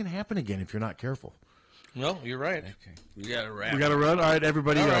mean, that can happen again if you're not careful. Well, you're right. Okay. We got to wrap. We got to run. All right,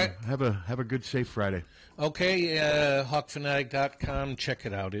 everybody. All right. Have a good, safe Friday. Okay, Hawkfanatic.com. Check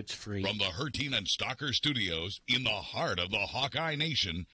it out. It's free. From the Harty and Stalker Studios in the heart of the Hawkeye Nation,